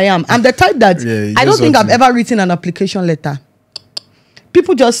that's how I am. I'm the type that I don't think I've ever written an application letter.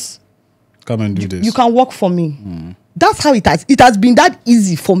 People just come and do this. You can work for me. That's how it has been that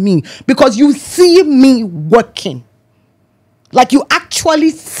easy for me, because you see me working. Like you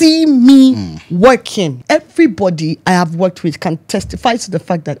actually see me working. Everybody I have worked with can testify to the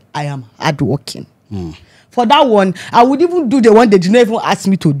fact that I am hardworking. For that one, I would even do the one they did not even ask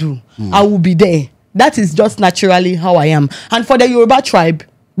me to do. I will be there. That is just naturally how I am. And for the Yoruba tribe,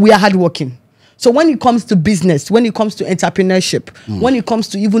 we are hardworking. So when it comes to business, when it comes to entrepreneurship, when it comes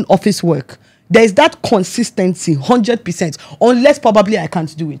to even office work, there is that consistency, 100%, unless probably I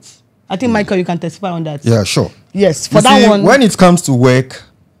can't do it. I think, Michael, you can testify on that. Yeah, sure. Yes, for that one. When it comes to work,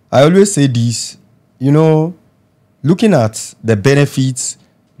 I always say this, looking at the benefits,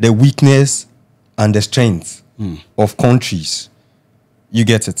 the weakness, and the strength of countries, you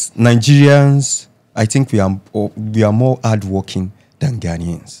get it. Nigerians, I think we are more hardworking than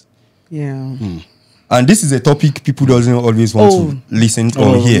Ghanaians. Yeah. And this is a topic people doesn't always want to listen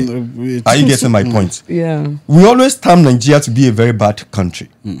or hear. Are you getting my point? Yeah. We always term Nigeria to be a very bad country.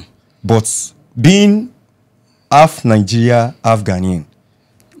 But being half Nigeria, half Ghanaian.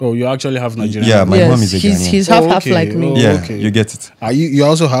 Oh, you actually have Nigerian? Yeah, my mom is a Ghanaian. He's half like me. Yeah, you get it. Are you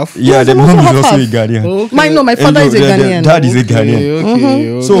also half? Yeah, the mom is also a Ghanaian. Okay. My father is a Ghanaian. Dad is a Ghanaian.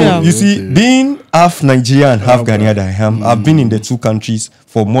 Okay. So, you see, being half Nigerian and half Ghanaian I am, I've been in the two countries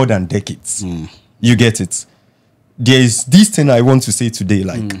for more than decades. You get it. There is this thing I want to say today,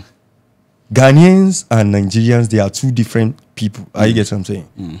 like, Ghanaians and Nigerians, they are two different people. Are you get what I'm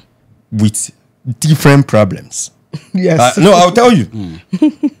saying? With different problems. Yes. No, I'll tell you.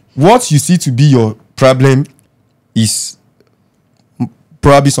 What you see to be your problem is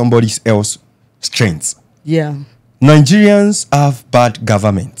probably somebody else's strength. Yeah. Nigerians have bad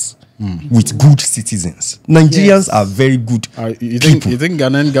governments with good citizens. Nigerians are very good people. You think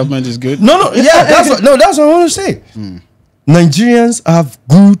Ghanaian government is good? No. Yeah, that's what I want to say. Nigerians have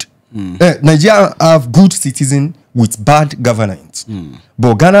good. Nigeria have good citizens with bad governance.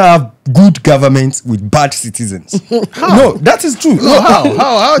 But Ghana have good government with bad citizens. No, that is true. No, how?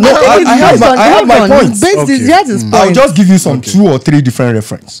 No, I have my points. I'll just give you some 2 or 3 different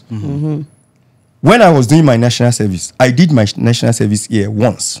references. When I was doing my national service, I did my national service here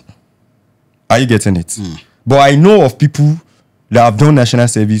once. Are you getting it? But I know of people that have done national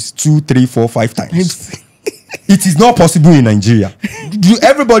service 2, 3, 4, 5 times. It is not possible in Nigeria.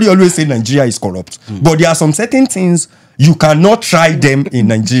 Everybody always say Nigeria is corrupt. But there are some certain things you cannot try them in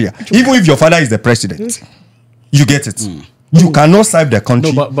Nigeria. Even if your father is the president. You get it? You cannot serve the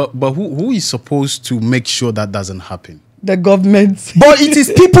country. No, but who is supposed to make sure that doesn't happen? The government. But it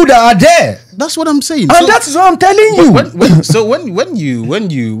is people that are there. That's what I'm saying. And that is what I'm telling you.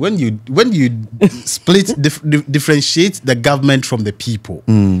 When you split differentiate the government from the people,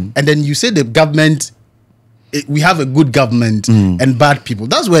 and then you say the government, we have a good government and bad people.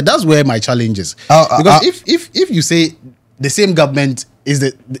 That's where my challenge is. Because if you say the same government is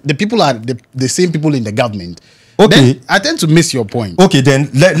the people are the same people in the government. Okay, then I tend to miss your point. Okay, then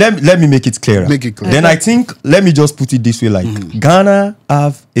let me make it clearer. Make it clear. Then I think let me just put it this way: like Ghana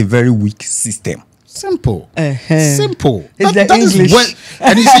have a very weak system. Simple. Simple. It's the English.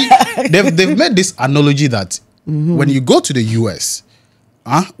 And you see, they've made this analogy that when you go to the US,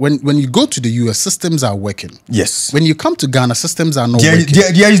 when you go to the US, systems are working. Yes. When you come to Ghana, systems are not working.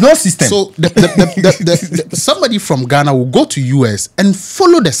 There is no system. So somebody from Ghana will go to US and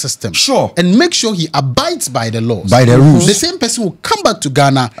follow the system. Sure. And make sure he abides by the laws. By the rules. The same person will come back to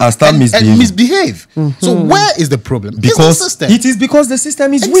Ghana and start misbehave. So where is the problem? Because the system. It is because the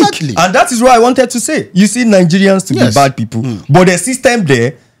system is Exactly. weak. And that is what I wanted to say. You see Nigerians to be bad people. But the system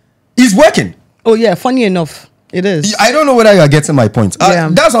there is working. Oh yeah, funny enough. It is. I don't know whether you are getting my point.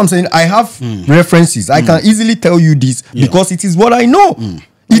 That's what I'm saying. I have references. I can easily tell you this because it is what I know.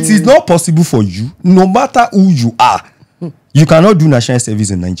 It is not possible for you, no matter who you are. You cannot do national service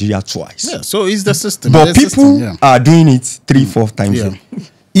in Nigeria twice. Yeah, so it's the system. But people are doing it 3, 4 times. Yeah.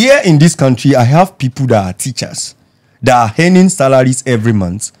 Here in this country, I have people that are teachers that are earning salaries every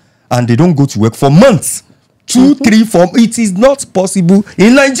month and they don't go to work for months. 2, 3, 4. It is not possible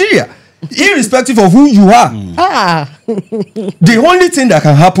in Nigeria. Irrespective of who you are. The only thing that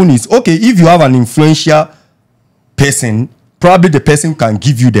can happen is, okay, if you have an influential person, probably the person can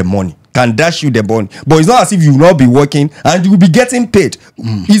give you the money, can dash you the money. But it's not as if you will not be working and you will be getting paid.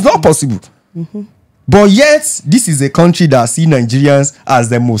 It's not possible. But yet, this is a country that sees Nigerians as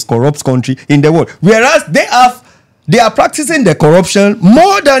the most corrupt country in the world. Whereas they are practicing the corruption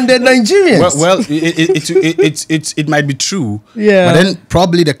more than the Nigerians. Well, it might be true. Yeah. But then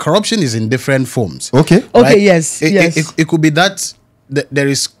probably the corruption is in different forms. Okay. Okay. Yes. It could be that there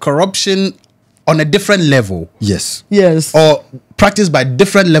is corruption on a different level. Yes. Yes. Or practiced by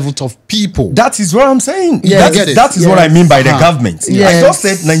different levels of people. That is what I'm saying. Yes. That is what I mean by the government. Yes. I just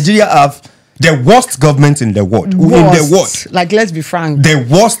said Nigeria have the worst government in the world. In the world. Like, let's be frank. The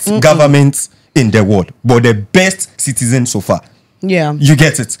worst government in the world, but the best citizen so far. Yeah. You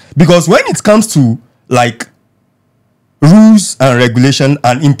get it? Because when it comes to like rules and regulation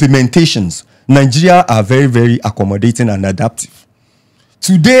and implementations, Nigeria are very, very accommodating and adaptive.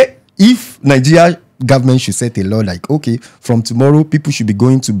 Today, if Nigeria government should set a law like, okay, from tomorrow, people should be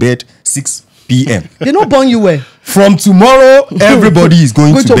going to bed 6 p.m. They don't burn you well. From tomorrow, everybody is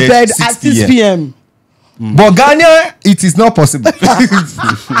going to bed at 6 p.m. But Ghana, it is not possible.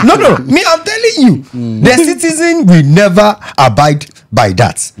 No. Me, I'm telling you, the citizen will never abide by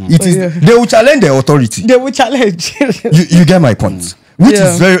that. They will challenge the authority. They will challenge. You get my point. Which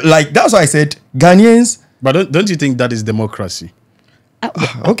is very, like, that's why I said Ghanaians. But don't you think that is democracy?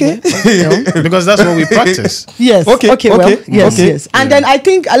 Okay. Because that's what we practice. Yes. Okay. Yes. And then I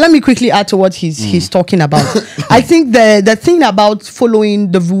think let me quickly add to what he's talking about. I think the thing about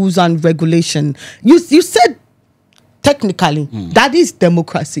following the rules and regulation, you said technically that is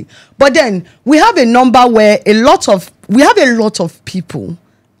democracy, but then we have a number where we have a lot of people.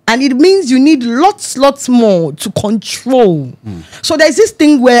 And it means you need lots more to control. So there's this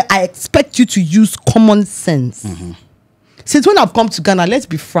thing where I expect you to use common sense. Since when I've come to Ghana, let's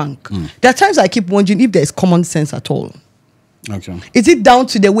be frank, there are times I keep wondering if there's common sense at all. Okay. Is it down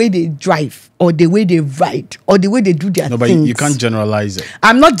to the way they drive or the way they ride or the way they do their things? But you can't generalize it.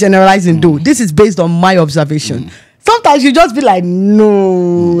 I'm not generalizing though. This is based on my observation. Sometimes you just be like,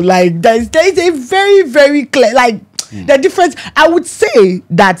 no, like there is a very, very clear, like the difference. I would say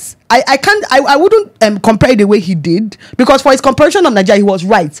that I wouldn't compare the way he did, because for his comparison of Nigeria, he was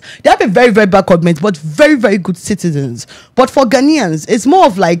right. They have a very, very bad government, but very, very good citizens. But for Ghanaians, it's more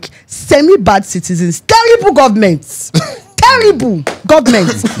of like semi-bad citizens, terrible governments. Terrible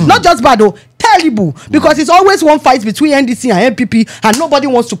governments. Not just bad though, terrible because it's always one fight between NDC and NPP, and nobody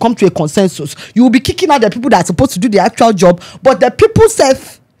wants to come to a consensus. You will be kicking out the people that are supposed to do the actual job, but the people say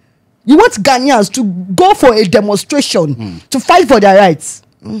you want Ghanaians to go for a demonstration to fight for their rights.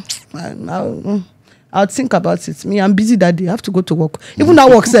 I'll think about it. Me, I'm busy that day. I have to go to work. Even that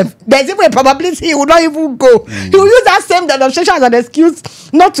work, there's even a probability he will not even go. He will use that same demonstration as an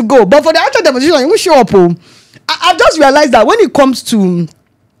excuse not to go. But for the actual demonstration, he will show up. I've just realized that when it comes to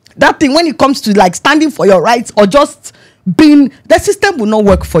that thing, when it comes to like standing for your rights or just being, the system will not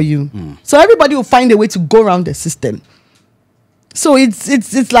work for you. So everybody will find a way to go around the system. So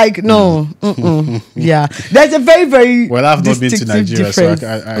it's like no, yeah. There's a very, very well. I've not been to Nigeria, difference. so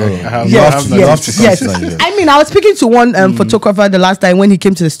I have yes. I mean, I was speaking to one photographer the last time when he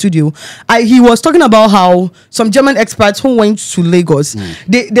came to the studio. He was talking about how some German experts who went to Lagos,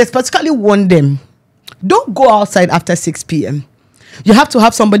 they specifically warned them, don't go outside after 6 p.m. You have to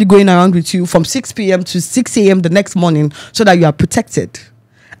have somebody going around with you from 6 p.m. to 6 a.m. the next morning so that you are protected.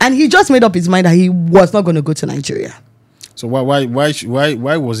 And he just made up his mind that he was not going to go to Nigeria. So why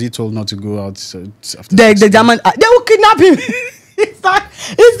was he told not to go out after the German they will kidnap him.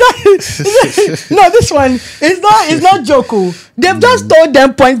 No, this one it's not joke. They've just told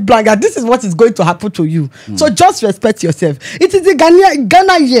them point blank that this is what is going to happen to you. So just respect yourself. It is the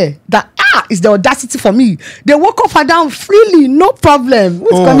Ghana year that is the audacity for me. They walk up and down freely, no problem. Who's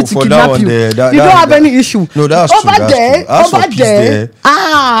coming to kidnap you? You don't have any issue. No, that's over true. there.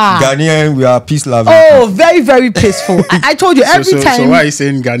 Ghanaian, we are peace loving. Oh, very, very peaceful. I told you every time. So why are you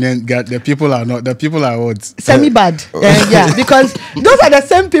saying Ghanaian? The people are not. The people are what? Semi bad. Yeah, because those are the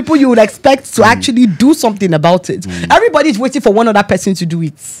same people you would expect to actually do something about it. Everybody is waiting for one other person to do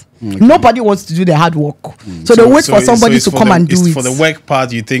it. Nobody wants to do the hard work. So they wait for somebody to come and do it. For the work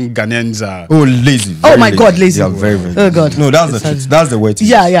part, you think Ghanaians are lazy. Oh my God, lazy. Yeah, very, very. Oh God. No, that's the truth. That's the way to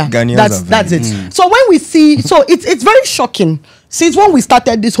yeah. Ghanaians That's it. So when we see, so it's very shocking. Since when we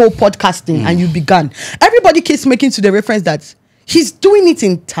started this whole podcasting and you began, everybody keeps making to the reference that he's doing it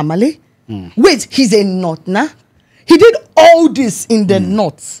in Tamale. Wait, he's a Northerner. He did all this in the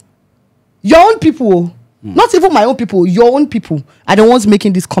North. Your own people, not even my own people, your own people are the ones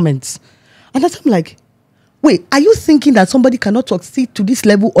making these comments. And that's I'm like, wait, are you thinking that somebody cannot succeed to this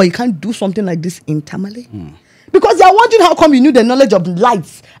level or you can't do something like this in Tamale? Because they are wondering how come you knew the knowledge of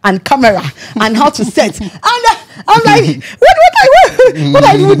lights and camera and how to set. And I'm like, what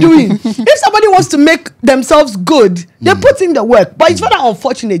are you doing? If somebody wants to make themselves good, they put in the work. But it's very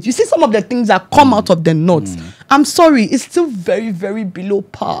unfortunate. You see some of the things that come out of the North. I'm sorry, it's still very, very below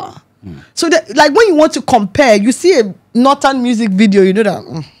par. So that, like when you want to compare, you see a Northern music video, you know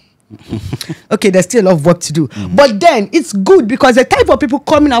that okay, there's still a lot of work to do. But then it's good because the type of people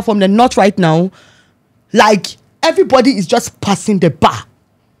coming out from the North right now, like everybody is just passing the bar.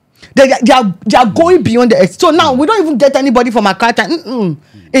 They are going beyond the so now we don't even get anybody from Accra.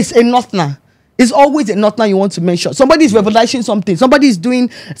 It's a Northerner. It's always a Northerner you want to mention. Somebody is revolutionizing something. Somebody is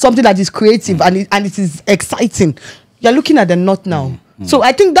doing something that is creative and it is exciting. You're looking at the North now. So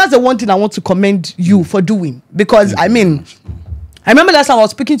I think that's the one thing I want to commend you for doing. Because I mean, I remember last time I was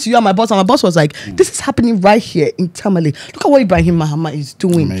speaking to you and my boss was like, this is happening right here in Tamale. Look at what Ibrahim Mahama is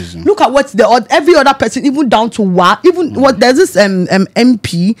doing. Amazing. Look at what every other person, even down to what there's this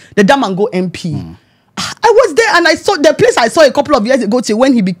MP, the Damango MP. I was there and I saw the place I saw a couple of years ago till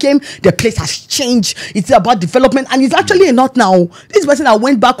when he became, the place has changed. It's about development and it's actually a North now. This person that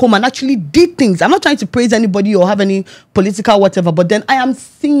went back home and actually did things. I'm not trying to praise anybody or have any political whatever, but then I am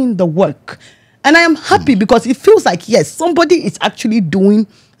seeing the work. And I am happy because it feels like, yes, somebody is actually doing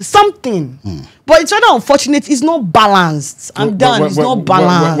something. But it's rather unfortunate. It's not balanced. I'm done. It's not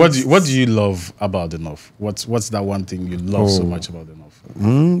balanced. What do you love about the North? What's that one thing you love so much about the North?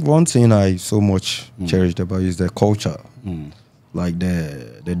 One thing I so much cherished about is the culture. Like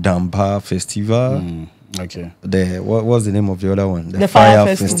the Dampa Festival. Okay. What's the name of the other one? The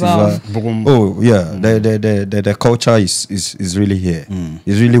Fire Festival. Oh yeah, the culture is really here.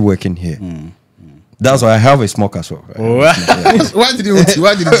 It's really working here. That's why I have a smoke as well. Right? Why did you do?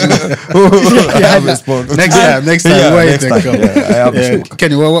 I have a smoke. Next time. Next time. I have a smoke.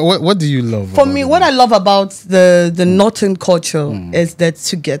 Kenny, what do you love? For me, what I love about the Northern culture is that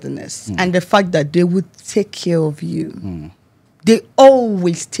togetherness and the fact that they would take care of you. They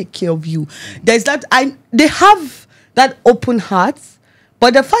always take care of you. There's that they have that open heart.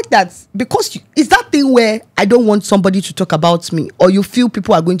 But the fact that, because it's that thing where I don't want somebody to talk about me or you feel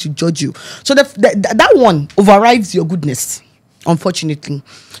people are going to judge you. So that one overrides your goodness, unfortunately.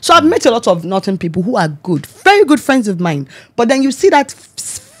 So I've met a lot of Northern people who are good, very good friends of mine. But then you see that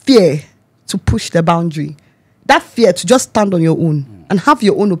fear to push the boundary. that fear to just stand on your own and have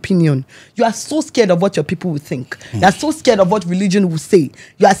your own opinion. You are so scared of what your people will think. You are so scared of what religion will say.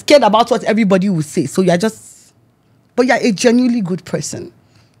 You are scared about what everybody will say. So you are just, but you're a genuinely good person.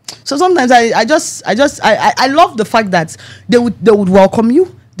 So sometimes I love the fact that they would welcome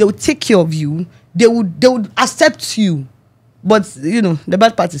you, they would take care of you, they would accept you. But you know, the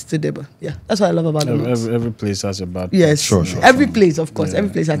bad part is still there. But yeah, that's what I love about them. Every place has a bad part. Yes, Sure. Every place, of course, every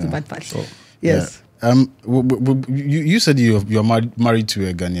place has a bad part. Sure. Yes. Yeah. You said you're married to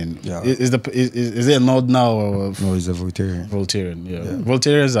a Ghanaian. Yeah. Is it a Nord now or No, he's a Voltarian. Voltarian? Yeah.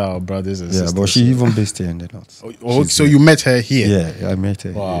 Voltarians are our brothers and sisters. Yeah, but she even based here in the north. Oh, so you met her here? Yeah, I met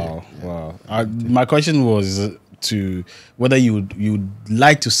her. Wow, wow. My question was to whether you would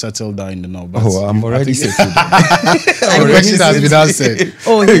like to settle down in the north. But I'm already settled. The question has been answered.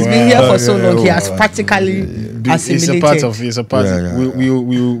 Oh, he's been here for so long. He has practically assimilated. It's a part. Yeah.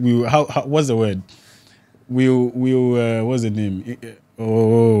 We how what's the word? What's the name?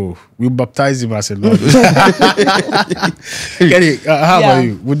 We'll baptize him as a Lord. Kenny, how about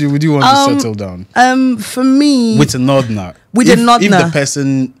you? Would you want to settle down? For me, With a Northerner. With a Northerner. If the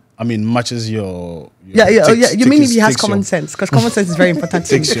person, matches your yeah. You mean if he has common sense? Because common sense is very important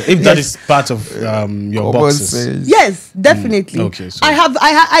to me. If that is part of your boxes. Yes, definitely. Okay, so-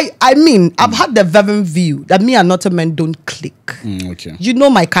 I mean, I've had the fervent view that me and Northern don't click. Okay. You know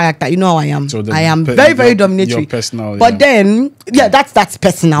my character. You know how I am. So I am very, very dominatory. Your personal, but then, that's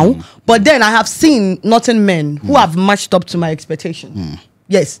personal. But then I have seen Northern men who have matched up to my expectation.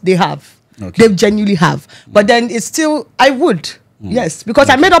 Yes, they have. Okay. They genuinely have. But then it's still, I would. Yes, because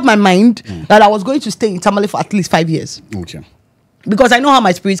I made up my mind that I was going to stay in Tamale for at least 5 years. Okay. Because I know how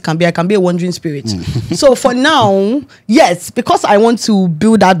my spirit can be. I can be a wandering spirit. So for now, yes, because I want to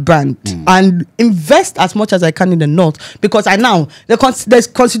build that brand and invest as much as I can in the north. Because there's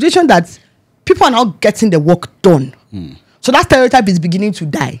consideration that people are now getting the work done. So that stereotype is beginning to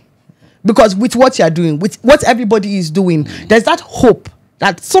die. Because with what you're doing, with what everybody is doing, there's that hope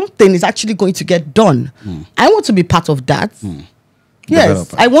that something is actually going to get done. I want to be part of that. Yes,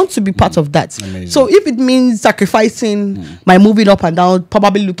 Developer. I want to be part of that. Amazing. So if it means sacrificing my moving up and down,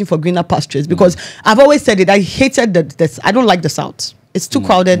 probably looking for greener pastures, because I've always said it, I hated this. I don't like the South. It's too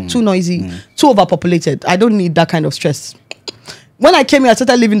crowded, too noisy, too overpopulated. I don't need that kind of stress. When I came here, I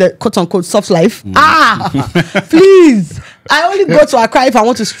started living the quote-unquote soft life. Please. I only go to Accra if I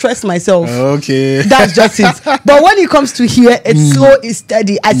want to stress myself. Okay. That's just it. But when it comes to here, it's slow, it's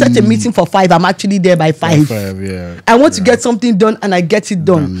steady. I set a meeting for 5. I'm actually there by 5. Yeah. I want to get something done and I get it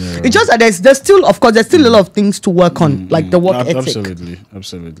done. It's just that there's still, of course, there's still a lot of things to work on, like the work ethic.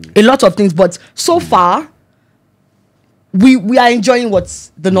 Absolutely. A lot of things. But so far, we are enjoying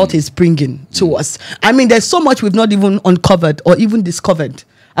what the North is bringing to us. I mean, there's so much we've not even uncovered or even discovered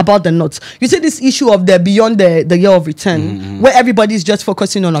about the North. You see this issue of the beyond the year of return, where everybody's just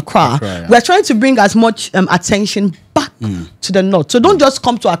focusing on Accra. Yeah. We're trying to bring as much attention back to the North. So don't just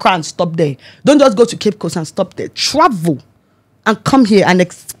come to Accra and stop there. Don't just go to Cape Coast and stop there. Travel and come here and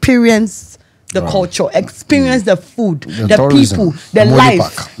experience the culture, experience the food, the tourism, people, the Moli life.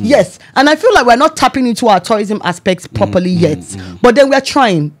 Park. Yes. And I feel like we're not tapping into our tourism aspects properly yet. But then we're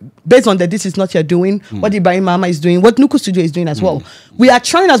trying, based on the This Is Not Your Doing, what Ibrahim Mama is doing, what Nuku Studio is doing as well. We are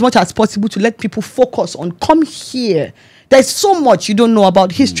trying as much as possible to let people focus on come here. There's so much you don't know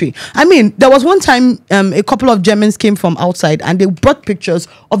about history. I mean, there was one time a couple of Germans came from outside and they brought pictures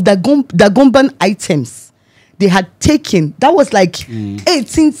of the Gomban items they had taken. That was like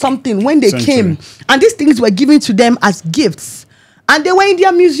 18 something when they came, and these things were given to them as gifts, and they were in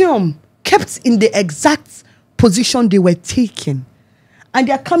their museum, kept in the exact position they were taken, and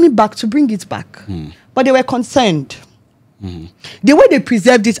they are coming back to bring it back. But they were concerned. The way they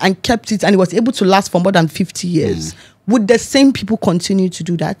preserved it and kept it, and it was able to last for more than 50 years. Would the same people continue to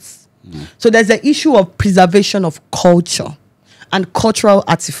do that? So there's the issue of preservation of culture and cultural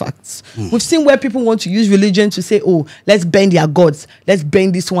artifacts. We've seen where people want to use religion to say, oh, let's burn their gods, let's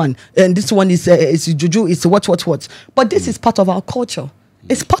burn this one, and this one is juju, it's what. But this is part of our culture.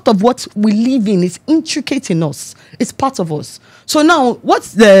 It's part of what we live in. It's intricate in us. It's part of us. So now, what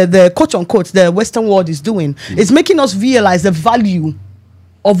the quote-unquote, the Western world is doing is making us realize the value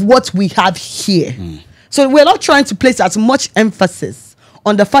of what we have here. So we're not trying to place as much emphasis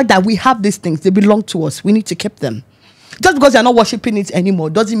on the fact that we have these things. They belong to us. We need to keep them. Just because you're not worshipping it anymore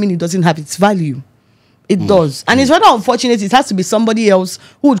doesn't mean it doesn't have its value. It does. And it's rather unfortunate. It has to be somebody else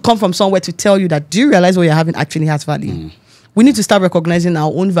who would come from somewhere to tell you that, do you realize what you're having actually has value? We need to start recognizing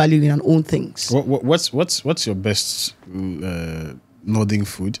our own value in our own things. What's your best northern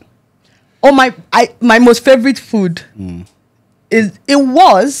food? Oh, my most favorite food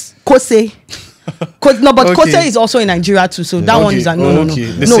was kose. But Okay. Kose is also in Nigeria too, so that one Okay. is a no. Okay.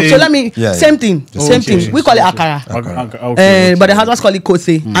 The No, so same- let me Yeah, same yeah. thing, The same same. thing. We call it akara. Okay. But the husbands call it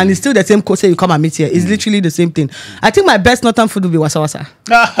kose, and it's still the same kose you come and meet here. It's literally the same thing. I think my best northern food will be wasa wasa.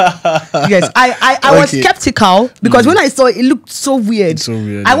 Yes, I was Okay. skeptical because when I saw it, it looked so weird. So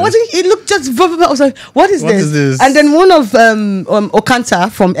weird, I yeah. wasn't. It looked just. I was like, what is What this? is this? And then one of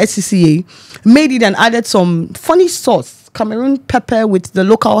Okanta from SCCA made it and added some funny sauce, Cameroon pepper with the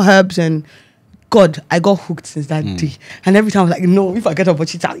local herbs and. God, I got hooked since that day, and every time I was like, "No, if I get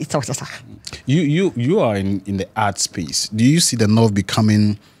opportunity, I'll eat wasa." You are in the art space. Do you see the North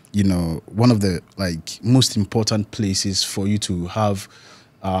becoming, one of the most important places for you to have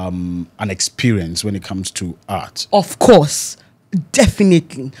an experience when it comes to art? Of course,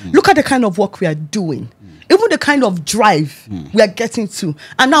 definitely. Look at the kind of work we are doing. Even the kind of drive we are getting to.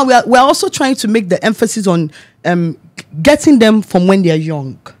 And now we are also trying to make the emphasis on getting them from when they are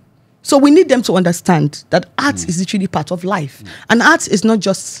young. So we need them to understand that art is literally part of life. And art is not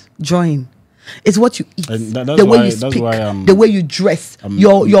just drawing. It's what you eat, And that's the way why- you that's speak, why, the way you dress,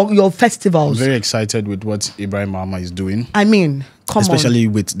 your festivals. I'm very excited with what Ibrahim Mama is doing, I mean, come especially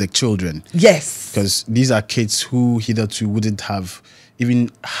with the children. on. Yes. Because these are kids who hitherto wouldn't have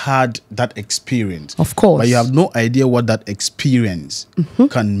even had that experience. Of course. But you have no idea what that experience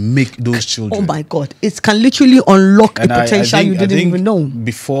can make those children. Oh my God. It can literally unlock a And I potential think- you I didn't think even know.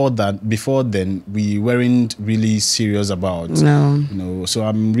 Before then, we weren't really serious about. No. So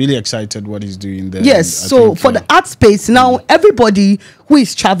I'm really excited what he's doing there. Yes, And I so think, for the art space, now everybody who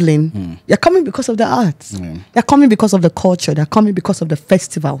is traveling, they're coming because of the arts. They're coming because of the culture. They're coming because of the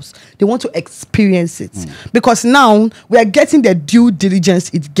festivals. They want to experience it. Because now we are getting the due diligence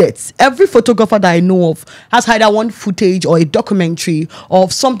it gets. Every photographer that I know of has either one footage or a documentary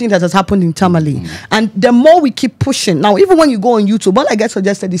of something that has happened in Tamale. And the more we keep pushing, now even when you go on YouTube, all I get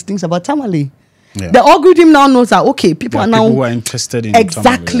suggested is things about Tamale. Yeah. The algorithm now knows that okay, people there are now people who are interested in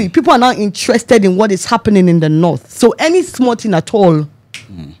exactly. Tamale. People are now interested in what is happening in the north. So any small thing at all,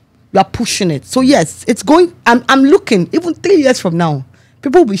 we are pushing it. So yes, it's going. I'm looking. Even 3 years from now,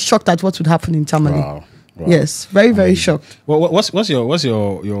 people will be shocked at what would happen in Tamale. Wow. Yes, very very shocked. Well, what's your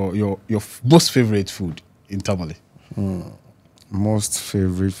most favorite food in Tamale? Most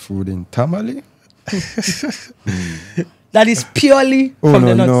favorite food in Tamale? That is purely from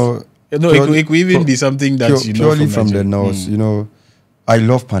the north. No, it could even be something that you know purely from the Nigeria. north. I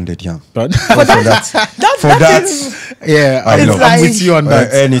love pounded yam. But For that, yeah, It's I'm like- with you on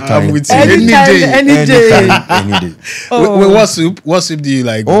that. Anytime. I'm with you. Anytime, any day. Any day. Wait, what soup? What soup do you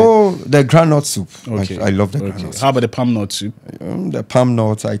like? Oh, the groundnut soup. Okay. I love the Okay. groundnut soup. How about the palm nut soup? The palm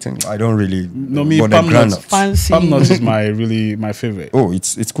nuts, I think I don't really. No, me but the palm nuts. groundnuts. Fancy. Palm nut is my favorite. Oh,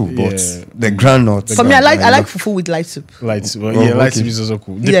 it's cool, but Yeah. the groundnuts. For me, I like love- fufu with light soup. Light, well, Oh, yeah, light okay. soup is also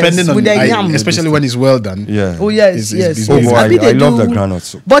cool. Yes, Depending on, with the yam. especially when it's well done. Yeah. Oh yes, It's- yes. oh, yes. boy, Abi, I they love the do- groundnut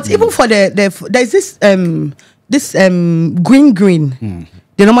soup. But even for there's this green.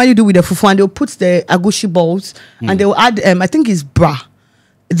 They normally do with the fufu, and they'll put the agushi balls, and they'll add I think it's bra,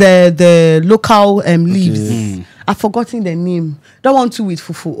 the local leaves. I've forgotten the name. That one too with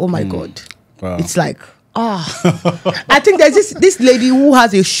fufu. Oh my God, Wow. it's like I think there's this lady who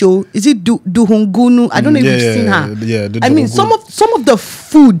has a show. Is it Duhungunu? I don't know if you've seen her. yeah, I mean, some of the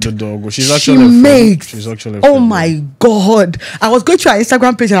food The dog. She's she actually a friend. makes. She's actually a oh friend, my God! I was going to her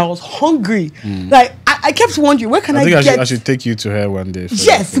Instagram page and I was hungry. Like I kept wondering, where can I I think get? I should take you to her one day.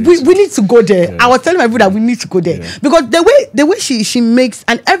 Yes, for we it. need to go there. Yeah. I was telling my brother we need to go there Yeah. because the way she makes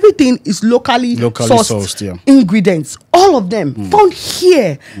and everything is locally sourced, yeah. ingredients, all of them found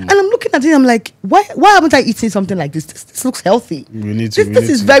here. And I'm looking at it, I'm like, why haven't I eaten something like this? This looks healthy. We need to. This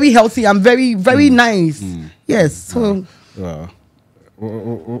is very healthy and very very nice. Yes, so Wow.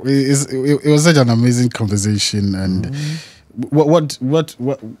 It was such an amazing conversation. And what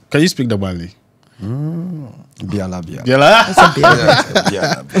can you speak the Bali? Biala, biala. Yeah.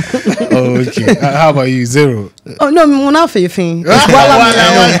 Yeah, biala. Okay. How about you? Zero. oh no, Muna Fefin.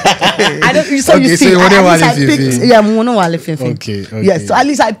 I don't. So Okay, you so see, you at wouldn't least I want it, picked. Fifi. Yeah, Muna Wale Fefin. Okay. Yes, so at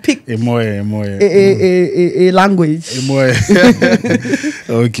least I picked Emoye. a language. Emoye.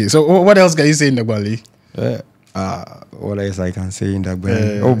 Okay. So what else can you say in the Bali? What else I can say in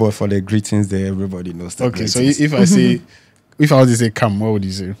that? Oh, but for the greetings there, everybody knows the Okay. So greetings. if I say, if I want to say come, what would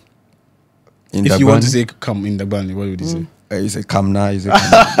you say? in If the you want to Bali, say come in the Bali, what would you say? you say come now, you say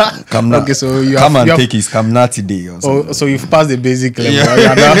come now. Okay, so you come have- and you have- take his come now today or something. Oh, so you've passed the basic level. Yeah.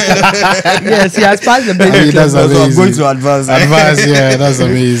 Yeah, Yes, he has passed the I mean, basic that's level. So I'm amazing. going to advance. Advance, yeah, that's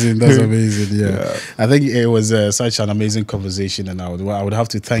amazing. That's amazing. Yeah, I think it was such an amazing conversation, and I would have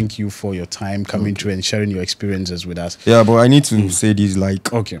to thank you for your time coming through and sharing your experiences with us. Yeah, but I need to say this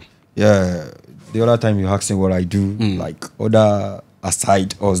like Okay. yeah, the other time you asked me what I do, like other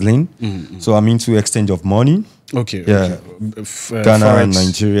aside hustling. So I'm into exchange of money. Okay. Yeah. Ghana and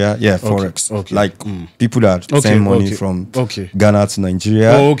Nigeria. Yeah, Forex. Okay. Like people that send money from Ghana to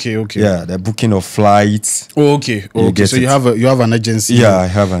Nigeria. Oh, okay. Yeah, the booking of flights. Oh, okay. So you have an agency. Yeah, I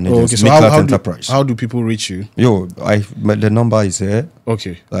have an agency. So how do people reach you? Yo, the number is here.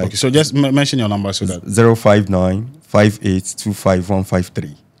 Okay. Okay. So just mention your number so that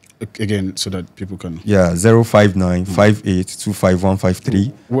 059-5825-153. Again, so that people can. Yeah,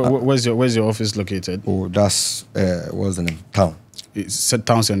 059-5825-153. Where's your office located? Oh, that's what's the name? Town. It's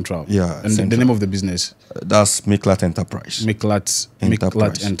Town Central. Yeah. And the name of the business? That's Miklat Enterprise.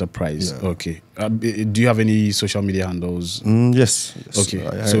 Miklat Enterprise. Yeah. Okay. Do you have any social media handles? Yes. Okay.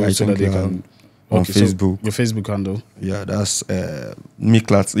 I so that they can. On Facebook. So your Facebook handle? Yeah, that's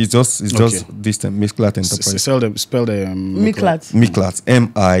Miklat. It's just this time, Miklat Enterprise. Spell the Miklat. Miklat. MICLAT.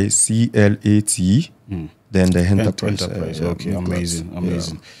 Then the Enterprise. Okay, Miklat.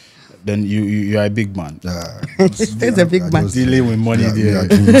 amazing. Then you are a big man. He's a big man. Dealing with money there.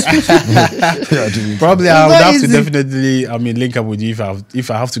 Probably I would have to definitely link up with you if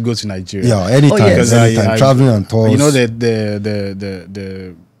I have to go to Nigeria. Yeah, anytime. Yes. Anytime. Traveling and tours. You know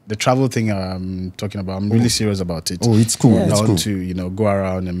the travel thing I'm talking about, I'm really serious about it. Oh, it's cool. Yeah. It's I cool. want to, go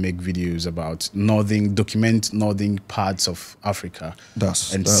around and make videos about document northern parts of Africa That's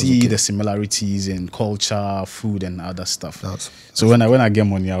see okay. the similarities in culture, food, and other stuff. So that's when I get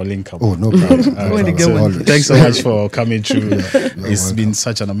money, I'll link up. Oh, no problem. When you get money. Thanks so much for coming through. It's been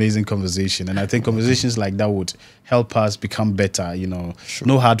such an amazing conversation, and I think conversations like that would help us become better. Sure.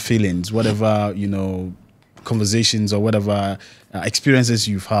 No hard feelings, whatever conversations or whatever experiences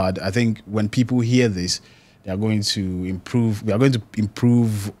you've had. I think when people hear this, they are going to improve. We are going to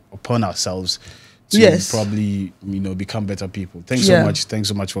improve upon ourselves to probably become better people. Thanks so much. Thanks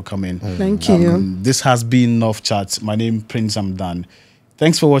so much for coming. Thank you. This has been North Chat. My name Prince Amdan.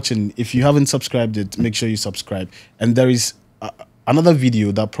 Thanks for watching. If you haven't subscribed it, make sure you subscribe. And there is another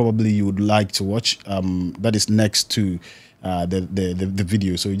video that probably you would like to watch. That is next to the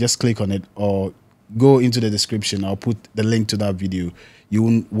video. So you just click on it or go into the description. I'll put the link to that video. You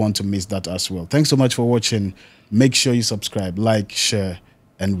won't want to miss that as well. Thanks so much for watching. Make sure you subscribe, like, share,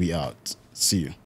 and we out. See you.